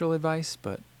official advice,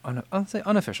 but I'll say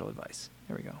unofficial advice.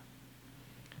 There we go.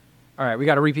 All right, we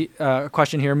got a repeat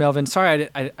question here, Melvin. Sorry,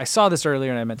 I saw this earlier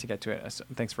and I meant to get to it. So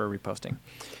thanks for reposting.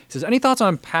 He says, any thoughts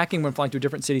on packing when flying to a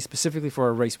different city, specifically for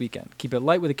a race weekend? Keep it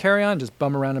light with a carry-on, just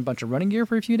bum around in a bunch of running gear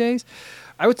for a few days?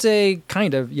 I would say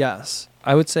kind of, yes.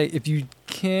 I would say if you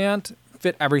can't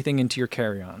fit everything into your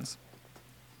carry-ons,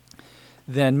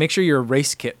 then make sure your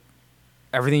race kit,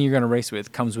 everything you're going to race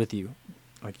with, comes with you.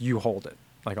 Like you hold it,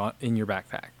 like in your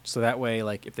backpack. So that way,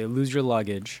 like if they lose your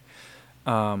luggage,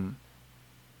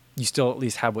 you still at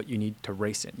least have what you need to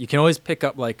race in. You can always pick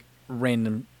up like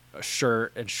random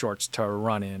shirt and shorts to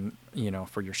run in,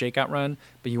 for your shakeout run,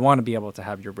 but you want to be able to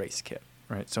have your race kit,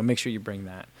 right? So make sure you bring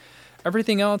that.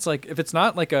 Everything else, like if it's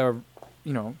not like I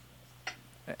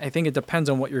think it depends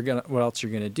on what else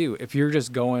you're gonna do. If you're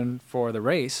just going for the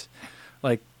race,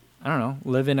 like I don't know,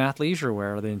 live in athleisure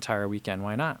wear the entire weekend.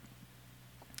 Why not?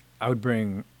 I would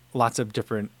bring lots of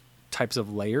different types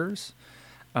of layers.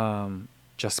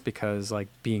 Just because like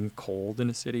being cold in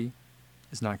a city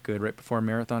is not good right before a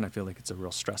marathon. I feel like it's a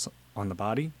real stress on the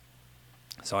body.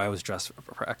 So I always dress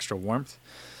for extra warmth.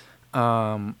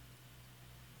 But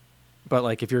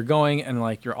like if you're going and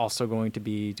like you're also going to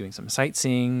be doing some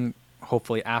sightseeing,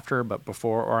 hopefully after, but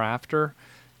before or after,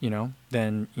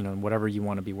 then, whatever you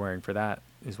want to be wearing for that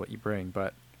is what you bring.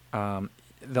 But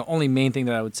the only main thing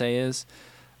that I would say is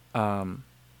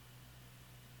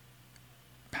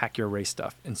pack your race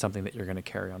stuff in something that you're going to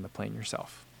carry on the plane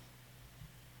yourself.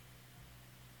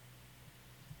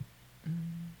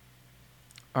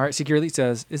 All right, Secure Elite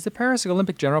says, is the Paris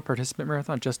Olympic General Participant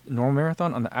Marathon just a normal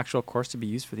marathon on the actual course to be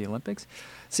used for the Olympics?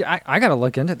 See, I got to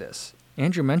look into this.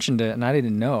 Andrew mentioned it, and I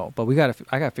didn't know, but I got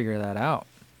to figure that out.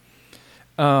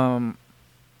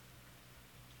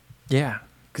 Yeah,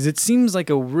 because it seems like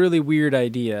a really weird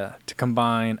idea to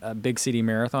combine a big city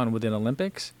marathon with an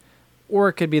Olympics, or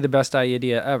it could be the best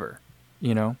idea ever,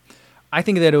 you know? I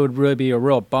think that it would really be a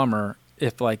real bummer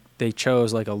if, like, they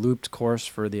chose, like, a looped course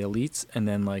for the elites and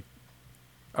then, like,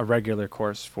 a regular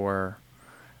course for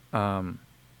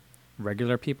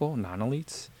regular people,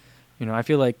 non-elites. You know, I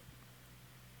feel like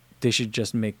they should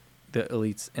just make the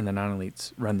elites and the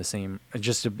non-elites run the same,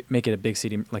 just to make it a big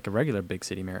city, like a regular big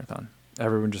city marathon.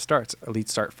 Everyone just starts. Elites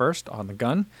start first on the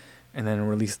gun and then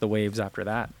release the waves after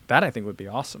that. That I think would be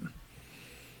awesome.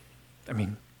 I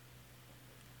mean,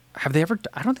 have they ever,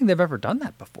 I don't think they've ever done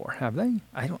that before, have they?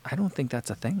 I don't think that's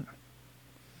a thing.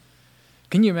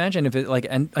 Can you imagine if it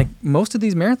and most of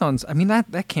these marathons? I mean,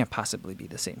 that can't possibly be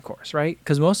the same course, right?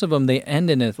 Because most of them they end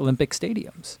in Olympic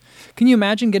stadiums. Can you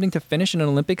imagine getting to finish in an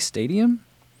Olympic stadium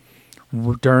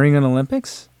during an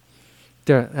Olympics?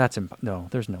 No,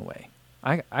 there's no way.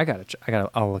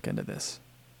 I'll look into this.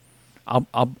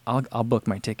 I'll book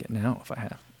my ticket now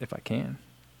if I can,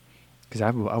 because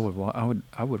I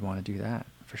would want to do that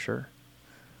for sure.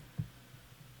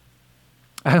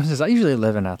 I usually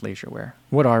live in athleisure wear.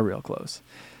 What are real clothes?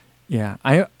 Yeah,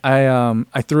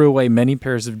 I threw away many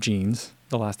pairs of jeans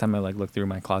the last time I looked through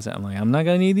my closet. I'm like, I'm not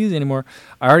gonna need these anymore.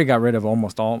 I already got rid of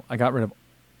almost all. I got rid of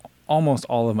almost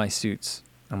all of my suits.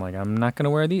 I'm like, I'm not gonna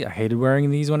wear these. I hated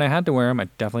wearing these when I had to wear them. I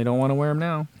definitely don't want to wear them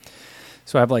now.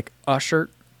 So I have like a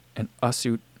shirt and a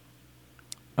suit.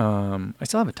 I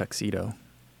still have a tuxedo.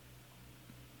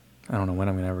 I don't know when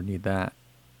I'm gonna ever need that,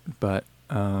 but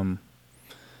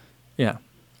yeah.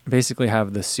 Basically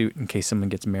have the suit in case someone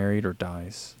gets married or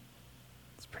dies.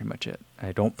 That's pretty much it.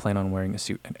 I don't plan on wearing a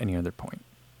suit at any other point.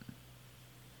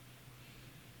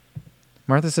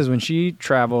 Martha says when she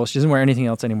travels, she doesn't wear anything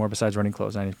else anymore besides running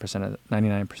clothes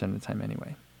 99% of the time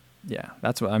anyway. Yeah,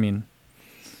 that's what I mean.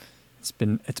 It's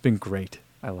been great.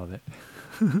 I love it.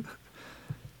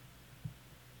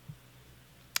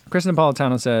 Chris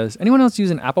Napolitano says, anyone else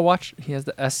use an Apple Watch? He has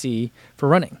the SE for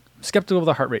running. Skeptical of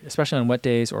the heart rate, especially on wet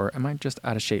days, or am I just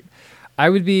out of shape? I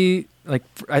would be like,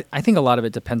 I think a lot of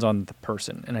it depends on the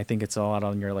person, and I think it's a lot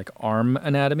on your arm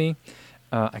anatomy.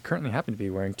 I currently happen to be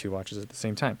wearing two watches at the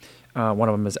same time. One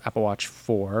of them is Apple Watch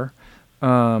 4,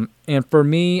 and for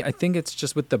me, I think it's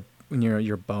just with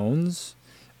your bones.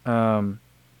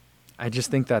 I just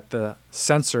think that the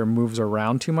sensor moves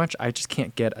around too much. I just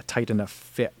can't get a tight enough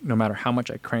fit, no matter how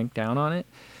much I crank down on it.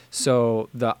 So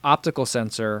the optical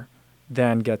sensor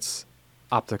then gets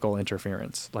optical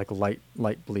interference, like light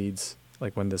bleeds,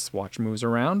 like when this watch moves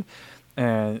around,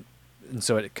 and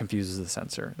so it confuses the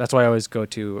sensor. That's why I always go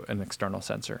to an external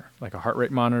sensor, like a heart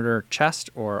rate monitor, chest,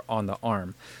 or on the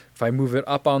arm. If I move it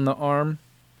up on the arm,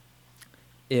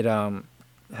 it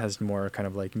has more kind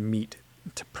of like meat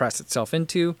to press itself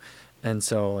into, and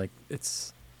so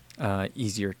it's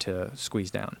easier to squeeze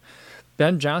down.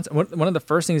 Ben Johnson, one of the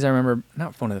first things I remember,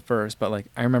 not one of the first, but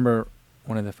I remember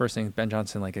one of the first things Ben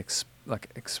Johnson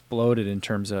exploded in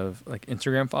terms of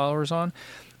Instagram followers on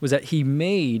was that he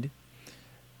made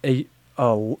a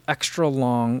extra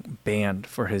long band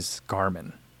for his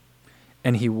Garmin,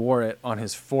 and he wore it on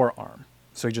his forearm.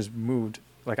 So he just moved.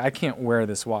 I can't wear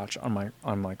this watch on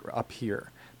up here,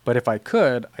 but if I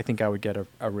could, I think I would get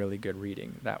a really good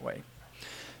reading that way.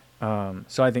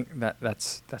 So I think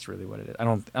that's really what it is. I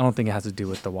don't think it has to do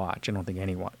with the watch. I don't think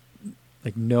any watch,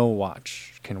 no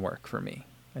watch can work for me.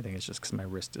 I think it's just because my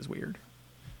wrist is weird.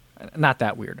 Not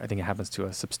that weird. I think it happens to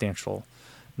a substantial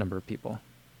number of people.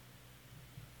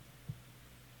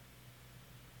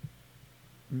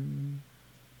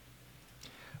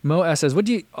 Mo S says, what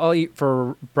do you all eat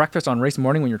for breakfast on race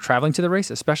morning when you're traveling to the race,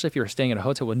 especially if you're staying at a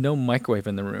hotel with no microwave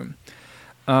in the room?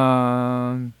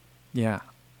 Yeah.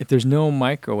 If there's no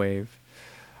microwave,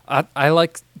 I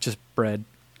like just bread.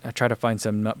 I try to find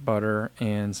some nut butter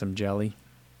and some jelly.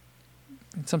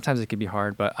 And sometimes it can be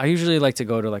hard, but I usually like to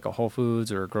go to a Whole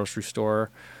Foods or a grocery store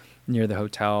near the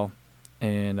hotel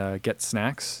and get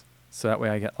snacks. So that way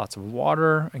I get lots of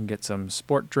water and get some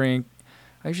sport drink.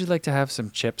 I usually like to have some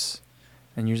chips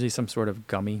and usually some sort of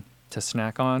gummy to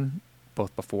snack on,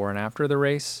 both before and after the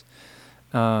race.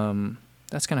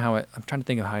 That's kind of how I'm trying to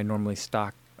think of how I normally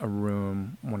stock a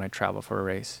room when I travel for a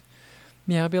race.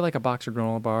 Yeah, it'll be a box of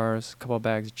granola bars, a couple of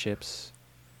bags of chips,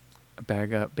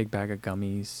 big bag of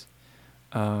gummies.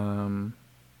 I'll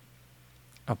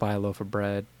buy a loaf of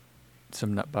bread,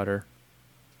 some nut butter,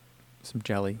 some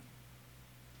jelly.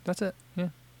 That's it. Yeah.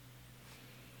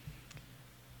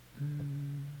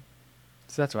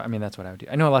 So that's what I would do.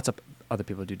 I know lots of other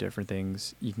people do different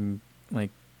things. You can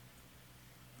like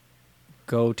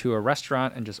go to a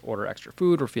restaurant and just order extra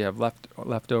food, or if you have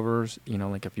leftovers,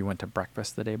 like if you went to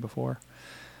breakfast the day before.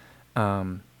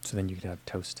 So then you could have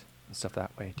toast and stuff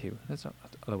that way too. There's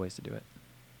other ways to do it.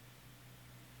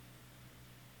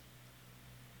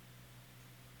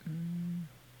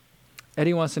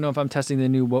 Eddie wants to know if I'm testing the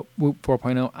new Whoop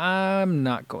 4.0. I'm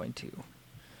not going to.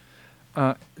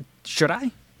 Should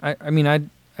I? I mean, I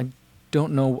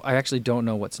don't know. I actually don't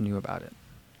know what's new about it.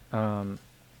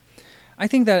 I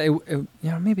think that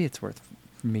maybe it's worth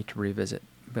for me to revisit,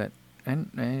 but I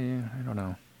don't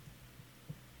know.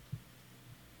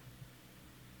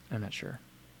 I'm not sure.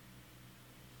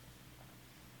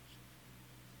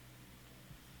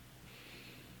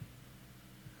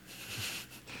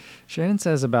 Shannon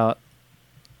says about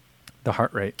the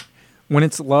heart rate. When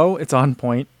it's low, it's on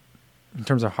point in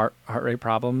terms of heart rate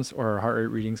problems or heart rate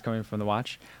readings coming from the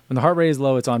watch. When the heart rate is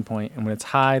low, it's on point, and when it's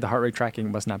high, the heart rate tracking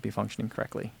must not be functioning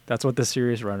correctly. That's what the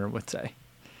serious runner would say.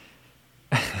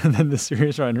 And then the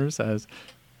serious runner says,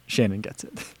 Shannon gets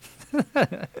it.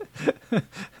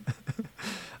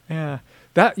 Yeah.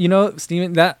 That,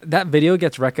 Steven, that video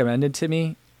gets recommended to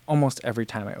me almost every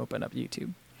time I open up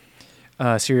YouTube.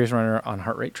 Serious runner on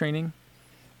heart rate training.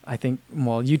 I think,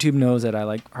 YouTube knows that I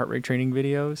like heart rate training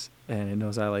videos, and it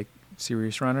knows I like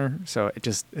serious runner. So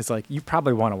it's like, you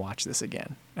probably want to watch this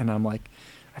again. And I'm like,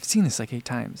 I've seen this like 8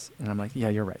 times. And I'm like, yeah,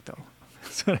 you're right though.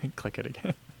 So I click it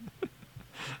again.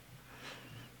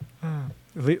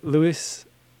 Luis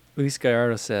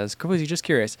Gallardo says, Kofuzi, just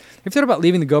curious, have you thought about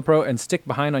leaving the GoPro and stick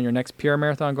behind on your next PR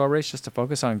marathon goal race just to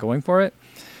focus on going for it?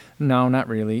 No, not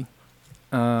really.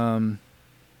 Yeah,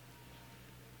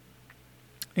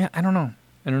 I don't know.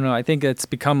 I think it's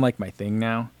become like my thing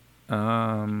now.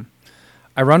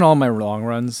 I run all my long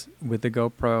runs with the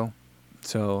GoPro,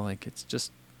 so like it's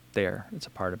just there. It's a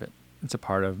part of it. It's a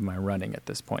part of my running at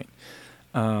this point.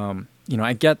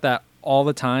 I get that all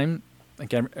the time.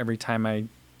 Like every time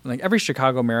every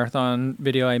Chicago Marathon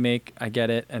video I make, I get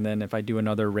it. And then if I do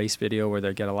another race video where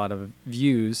they get a lot of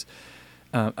views,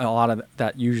 a lot of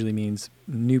that usually means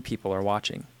new people are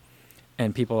watching.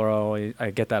 And people are always,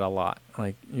 I get that a lot.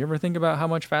 Like, you ever think about how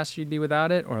much faster you'd be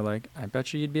without it? Or like, I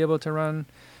bet you'd be able to run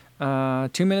 2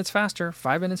 minutes faster,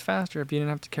 5 minutes faster if you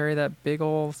didn't have to carry that big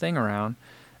old thing around.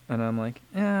 And I'm like,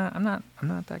 yeah, I'm not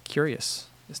that curious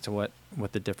as to what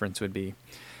the difference would be.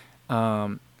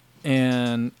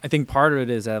 And I think part of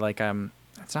it is that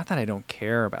it's not that I don't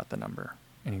care about the number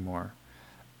anymore.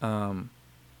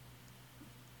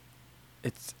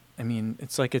 It's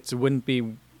like it wouldn't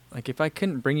be like if I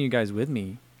couldn't bring you guys with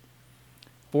me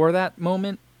for that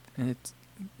moment, and it's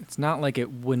not like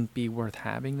it wouldn't be worth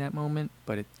having that moment,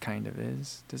 but it kind of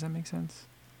is. Does that make sense?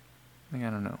 Like, I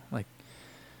don't know. Like,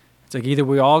 it's like either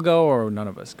we all go or none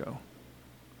of us go.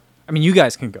 I mean, you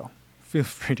guys can go. Feel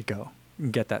free to go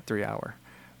and get that 3-hour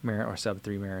or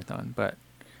sub-3 marathon, but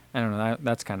I don't know.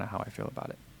 That's kind of how I feel about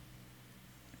it.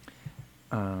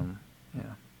 Yeah.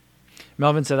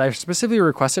 Melvin said, I specifically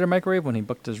requested a microwave when he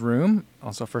booked his room.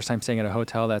 Also, first time staying at a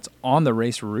hotel that's on the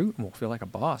race route. We'll feel like a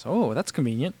boss. Oh, that's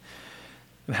convenient.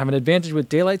 And have an advantage with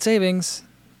daylight savings.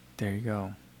 There you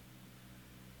go.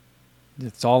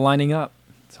 It's all lining up.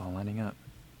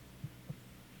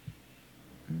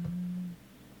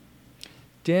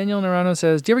 Daniel Narano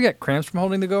says, do you ever get cramps from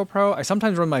holding the GoPro? I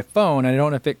sometimes run my phone, and I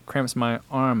don't know if it cramps my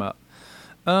arm up.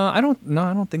 I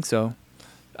don't think so.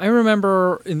 I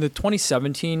remember in the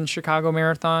 2017 Chicago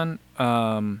Marathon,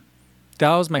 that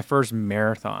was my first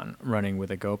marathon running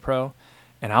with a GoPro,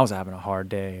 and I was having a hard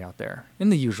day out there in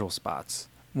the usual spots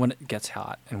when it gets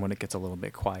hot and when it gets a little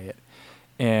bit quiet.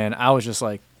 And I was just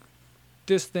like,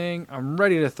 this thing, I'm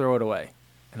ready to throw it away.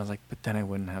 And I was like, but then I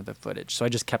wouldn't have the footage. So I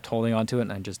just kept holding on to it,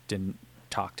 and I just didn't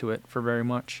talk to it for very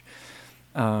much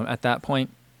at that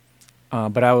point.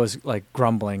 But I was like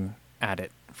grumbling at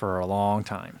it for a long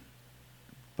time.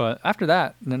 But after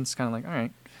that, then it's kind of like, all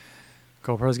right,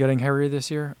 GoPro's getting heavier this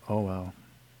year. Oh, well.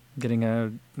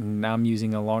 Now I'm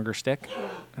using a longer stick.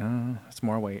 It's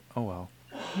more weight. Oh, well.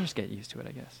 You just get used to it,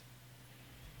 I guess.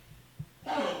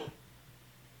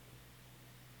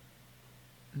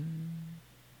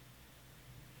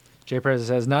 Jay Perez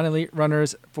says, non-elite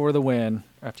runners for the win.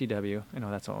 FTW. I know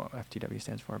that's all FTW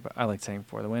stands for, but I like saying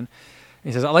for the win.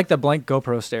 He says, I like the blank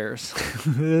GoPro stairs.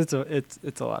 It's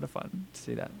a lot of fun to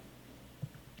see that.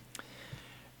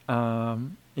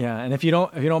 Yeah, and if you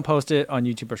don't post it on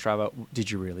YouTube or Strava,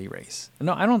 did you really race?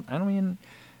 No, I don't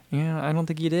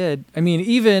think you did. I mean,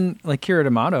 even like Kira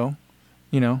D'Amato,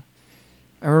 I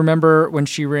remember when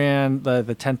she ran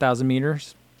the 10,000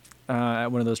 meters, at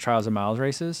one of those Trials of Miles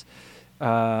races.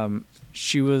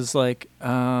 She was like,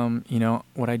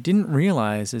 what I didn't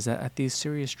realize is that at these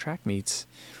serious track meets,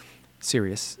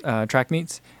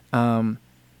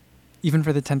 even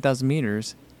for the 10,000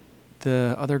 meters,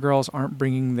 the other girls aren't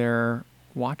bringing their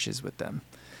watches with them.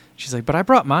 She's like, but I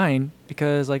brought mine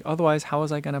because, like, otherwise, how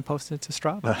was I going to post it to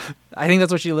Strava? I think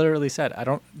that's what she literally said. I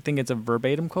don't think it's a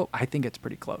verbatim quote. I think it's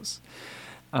pretty close.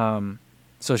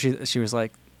 So she was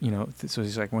like, so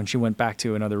she's like, when she went back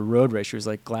to another road race, she was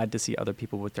like glad to see other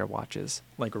people with their watches,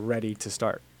 like, ready to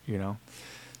start,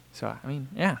 So, I mean,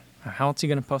 yeah. How else are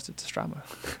you going to post it to Strava?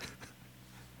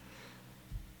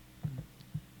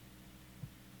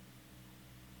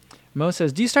 Mo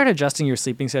says, do you start adjusting your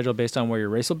sleeping schedule based on where your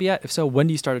race will be at? If so, when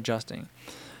do you start adjusting?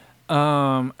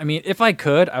 I mean, if I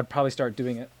could, I'd probably start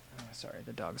doing it. Oh, sorry,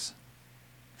 the dog's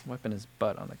wiping his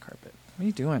butt on the carpet. What are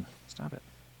you doing? Stop it.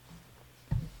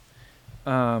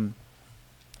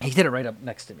 He did it right up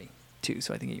next to me, too,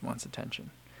 so I think he wants attention.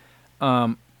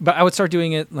 But I would start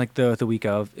doing it like the week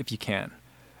of, if you can.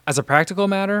 As a practical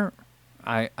matter,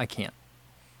 I can't.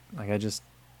 Like, I just,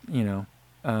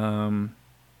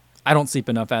 I don't sleep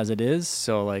enough as it is,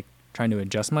 so like trying to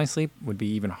adjust my sleep would be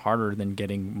even harder than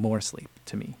getting more sleep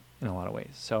to me in a lot of ways.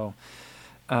 So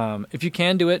if you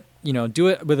can do it, do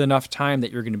it with enough time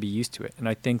that you're going to be used to it. And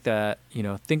I think that,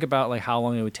 think about like how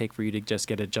long it would take for you to just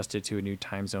get adjusted to a new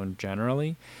time zone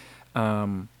generally.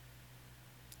 And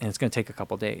it's going to take a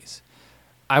couple days.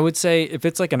 I would say if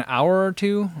it's like an hour or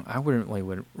two, I wouldn't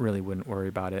worry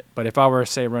about it. But if I were,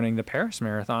 say, running the Paris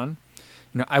Marathon,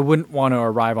 I wouldn't want to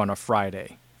arrive on a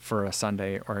Friday for a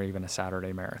Sunday or even a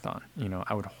Saturday marathon.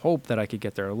 I would hope that I could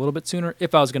get there a little bit sooner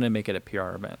if I was going to make it a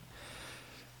PR event.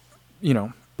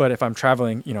 But if I'm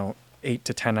traveling, 8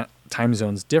 to 10 time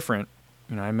zones different,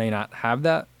 I may not have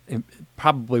that. It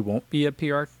probably won't be a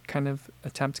PR kind of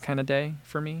attempt kind of day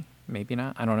for me. Maybe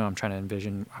not. I don't know. I'm trying to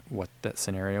envision what that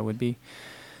scenario would be.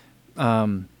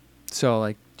 So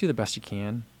like do the best you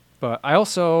can. But I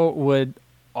also would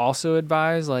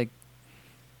advise, like,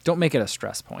 don't make it a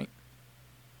stress point.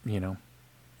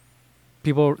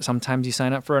 People, sometimes you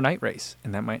sign up for a night race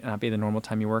and that might not be the normal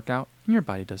time you work out and your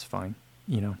body does fine,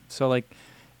 So like,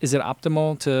 is it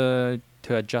optimal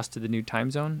to adjust to the new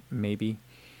time zone? Maybe.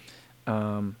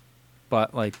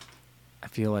 But like, I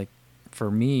feel like for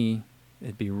me,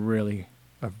 it'd be really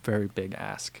a very big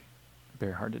ask,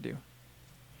 very hard to do.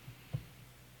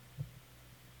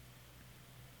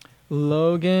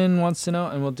 Logan wants to know,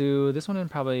 and we'll do this one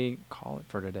and probably call it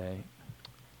for today.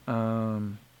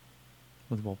 We'll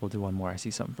do one more. I see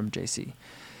something from JC.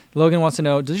 Logan wants to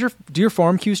know, do your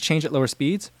form cues change at lower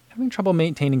speeds? Having trouble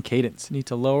maintaining cadence. Need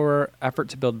to lower effort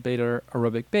to build better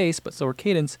aerobic base, but slower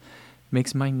cadence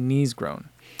makes my knees groan.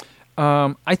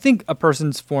 I think a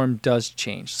person's form does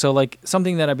change. So like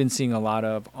something that I've been seeing a lot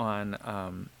of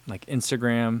on like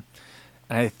Instagram,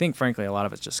 and I think frankly a lot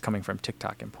of it's just coming from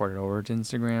TikTok imported over to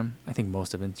Instagram. I think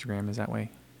most of Instagram is that way,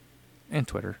 and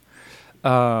Twitter.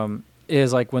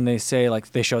 Is like when they say,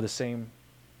 like, they show the same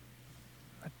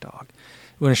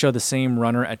when they show the same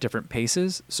runner at different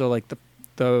paces. So like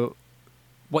the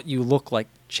what you look like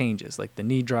changes, like the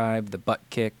knee drive, the butt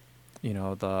kick,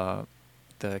 the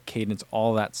cadence,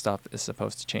 all that stuff is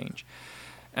supposed to change.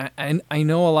 And I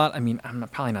know a lot. I mean,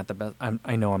 probably not the best.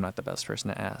 I know I'm not the best person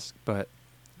to ask, but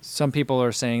some people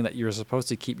are saying that you're supposed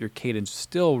to keep your cadence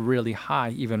still really high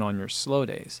even on your slow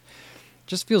days.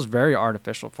 Just feels very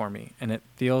artificial for me, and it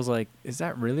feels like, is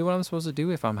that really what I'm supposed to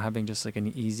do if I'm having just like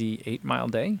an easy 8-mile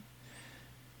day?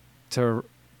 To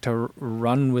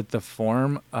run with the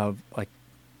form of like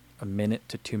a minute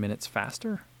to 2 minutes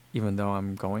faster, even though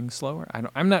I'm going slower.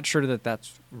 I'm not sure that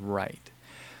that's right.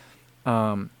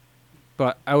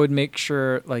 But I would make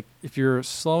sure, like, if you're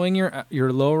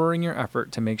you're lowering your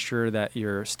effort to make sure that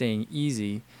you're staying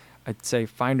easy, I'd say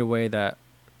find a way that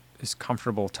is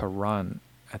comfortable to run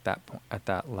at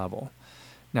that level.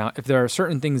 Now, if there are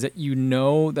certain things that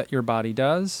that your body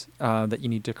does that you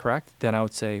need to correct, then I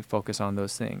would say focus on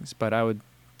those things. But I would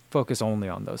focus only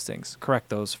on those things. Correct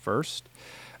those first,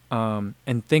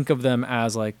 and think of them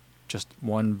as like just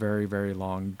one very, very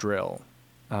long drill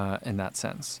in that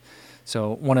sense.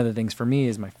 So one of the things for me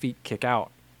is my feet kick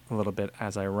out a little bit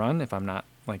as I run if I'm not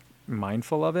like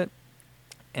mindful of it.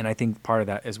 And I think part of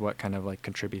that is what kind of like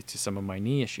contributes to some of my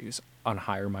knee issues on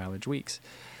higher mileage weeks.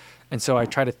 And so I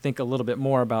try to think a little bit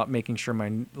more about making sure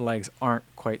my legs aren't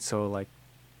quite so like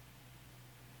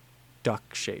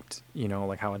duck shaped,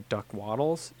 like how a duck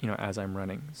waddles, as I'm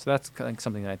running. So that's like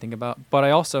something that I think about. But I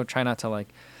also try not to like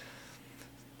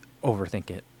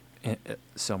overthink it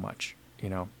so much,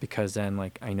 because then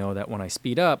like I know that when I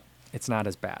speed up, it's not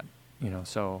as bad,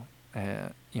 so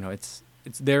It's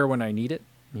there when I need it.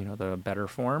 The better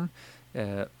form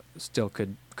still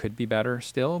could be better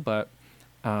still, but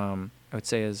I would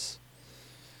say is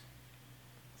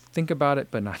think about it,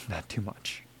 but not too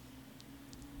much.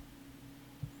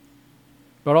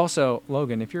 But also,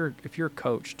 Logan, if you're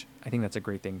coached, I think that's a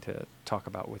great thing to talk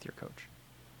about with your coach.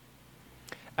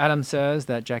 Adam says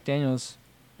that Jack Daniels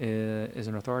is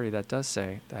an authority that does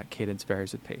say that cadence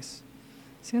varies with pace.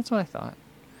 See, that's what I thought.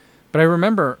 But I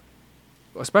remember,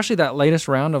 especially that latest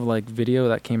round of like video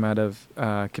that came out of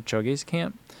Kipchoge's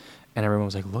camp, and everyone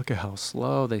was like, look at how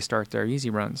slow they start their easy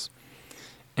runs.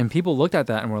 And people looked at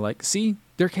that and were like, see,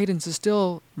 their cadence is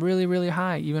still really, really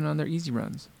high, even on their easy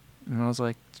runs. And I was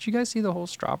like, did you guys see the whole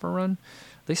Strava run?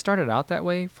 They started out that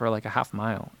way for like a half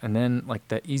mile. And then like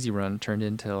the easy run turned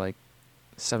into like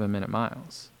 7-minute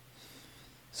miles.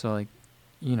 So like,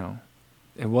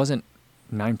 it wasn't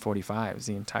 9:45s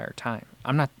the entire time.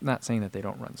 I'm not saying that they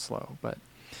don't run slow, but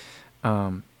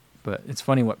it's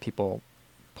funny what people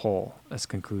pull as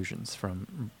conclusions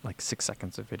from like 6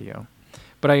 seconds of video.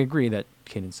 But I agree that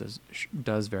cadence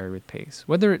does vary with pace.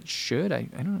 Whether it should, I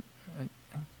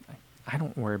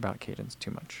don't worry about cadence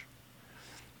too much.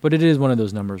 But it is one of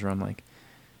those numbers where I'm like,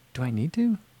 do I need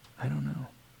to? I don't know.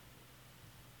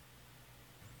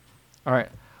 All right.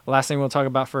 Last thing we'll talk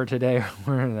about for today.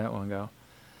 Where did that one go?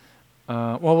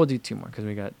 Well, we'll do 2 more because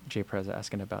we got Jay Preza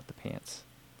asking about the pants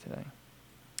today.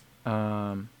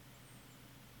 But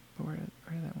where did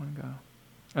that one go?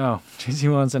 Oh,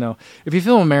 JC wants to know, if you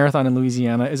film a marathon in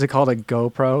Louisiana, is it called a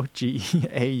GoPro?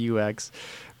 GEAUX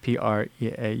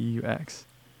PREAUX.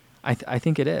 I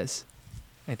think it is.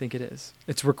 I think it is.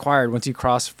 It's required once you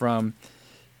cross from,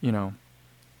 from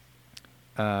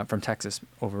Texas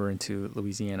over into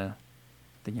Louisiana,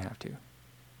 then you have to.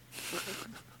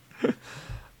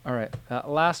 All right.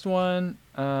 Last one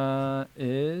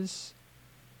is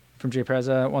from Jay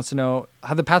Preza. Wants to know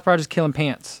how the Path Project's killing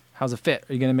pants. How's it fit?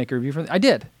 Are you going to make a review for it? I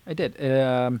did.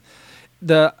 The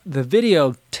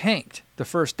video tanked the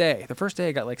first day. The first day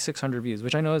I got like 600 views,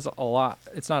 which I know is a lot.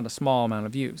 It's not a small amount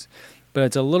of views, but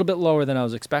it's a little bit lower than I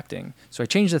was expecting. So I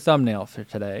changed the thumbnail for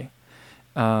today.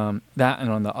 That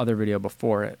and on the other video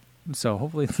before it. So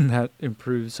hopefully that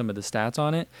improves some of the stats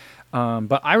on it.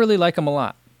 But I really like them a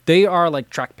lot. They are like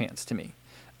track pants to me.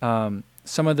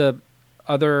 Some of the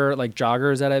other like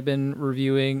joggers that I've been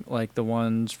reviewing, like the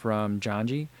ones from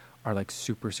Janji, are like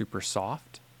super, super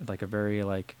soft, like a very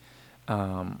like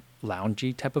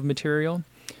loungy type of material.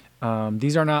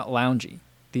 These are not loungy.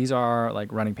 These are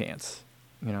like running pants,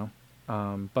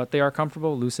 but they are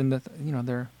comfortable, loosen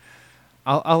they're,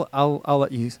 I'll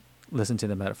let you listen to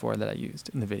the metaphor that I used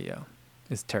in the video.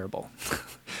 It's terrible,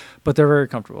 but they're very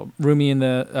comfortable, roomy in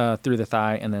the, through the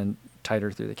thigh and then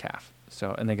tighter through the calf.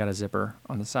 So, and they got a zipper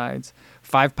on the sides,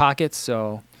 5 pockets.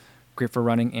 So great for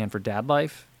running and for dad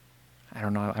life. I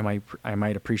don't know. I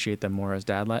might appreciate them more as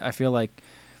dad life. I feel like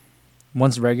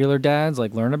once regular dads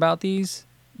like learn about these,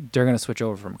 they're going to switch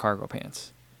over from cargo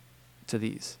pants to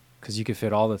these, because you could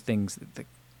fit all the things, the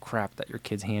crap that your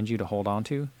kids hand you to hold on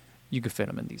to. You could fit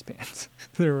them in these pants.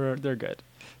 They're good.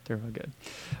 They're real good.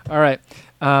 All right.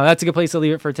 That's a good place to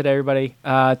leave it for today, everybody.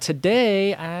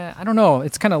 Today, I don't know.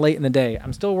 It's kind of late in the day.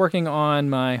 I'm still working on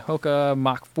my Hoka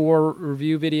Mach 4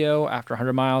 review video after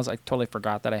 100 miles. I totally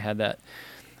forgot that I had that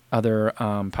other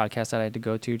podcast that I had to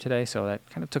go to today. So that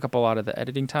kind of took up a lot of the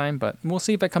editing time. But we'll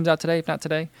see if it comes out today. If not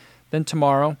today, then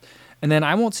tomorrow. And then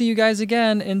I won't see you guys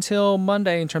again until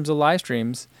Monday in terms of live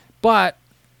streams. But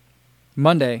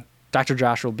Monday, Dr.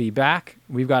 Josh will be back.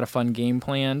 We've got a fun game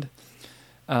planned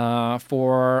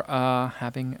for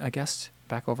having a guest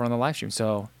back over on the live stream.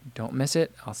 So don't miss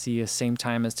it. I'll see you same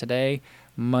time as today,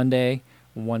 Monday,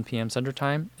 1 p.m. Central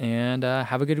Time. And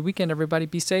have a good weekend, everybody.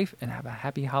 Be safe and have a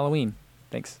happy Halloween.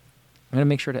 Thanks. I'm going to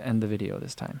make sure to end the video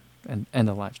this time and end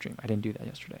the live stream. I didn't do that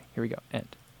yesterday. Here we go.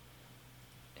 End.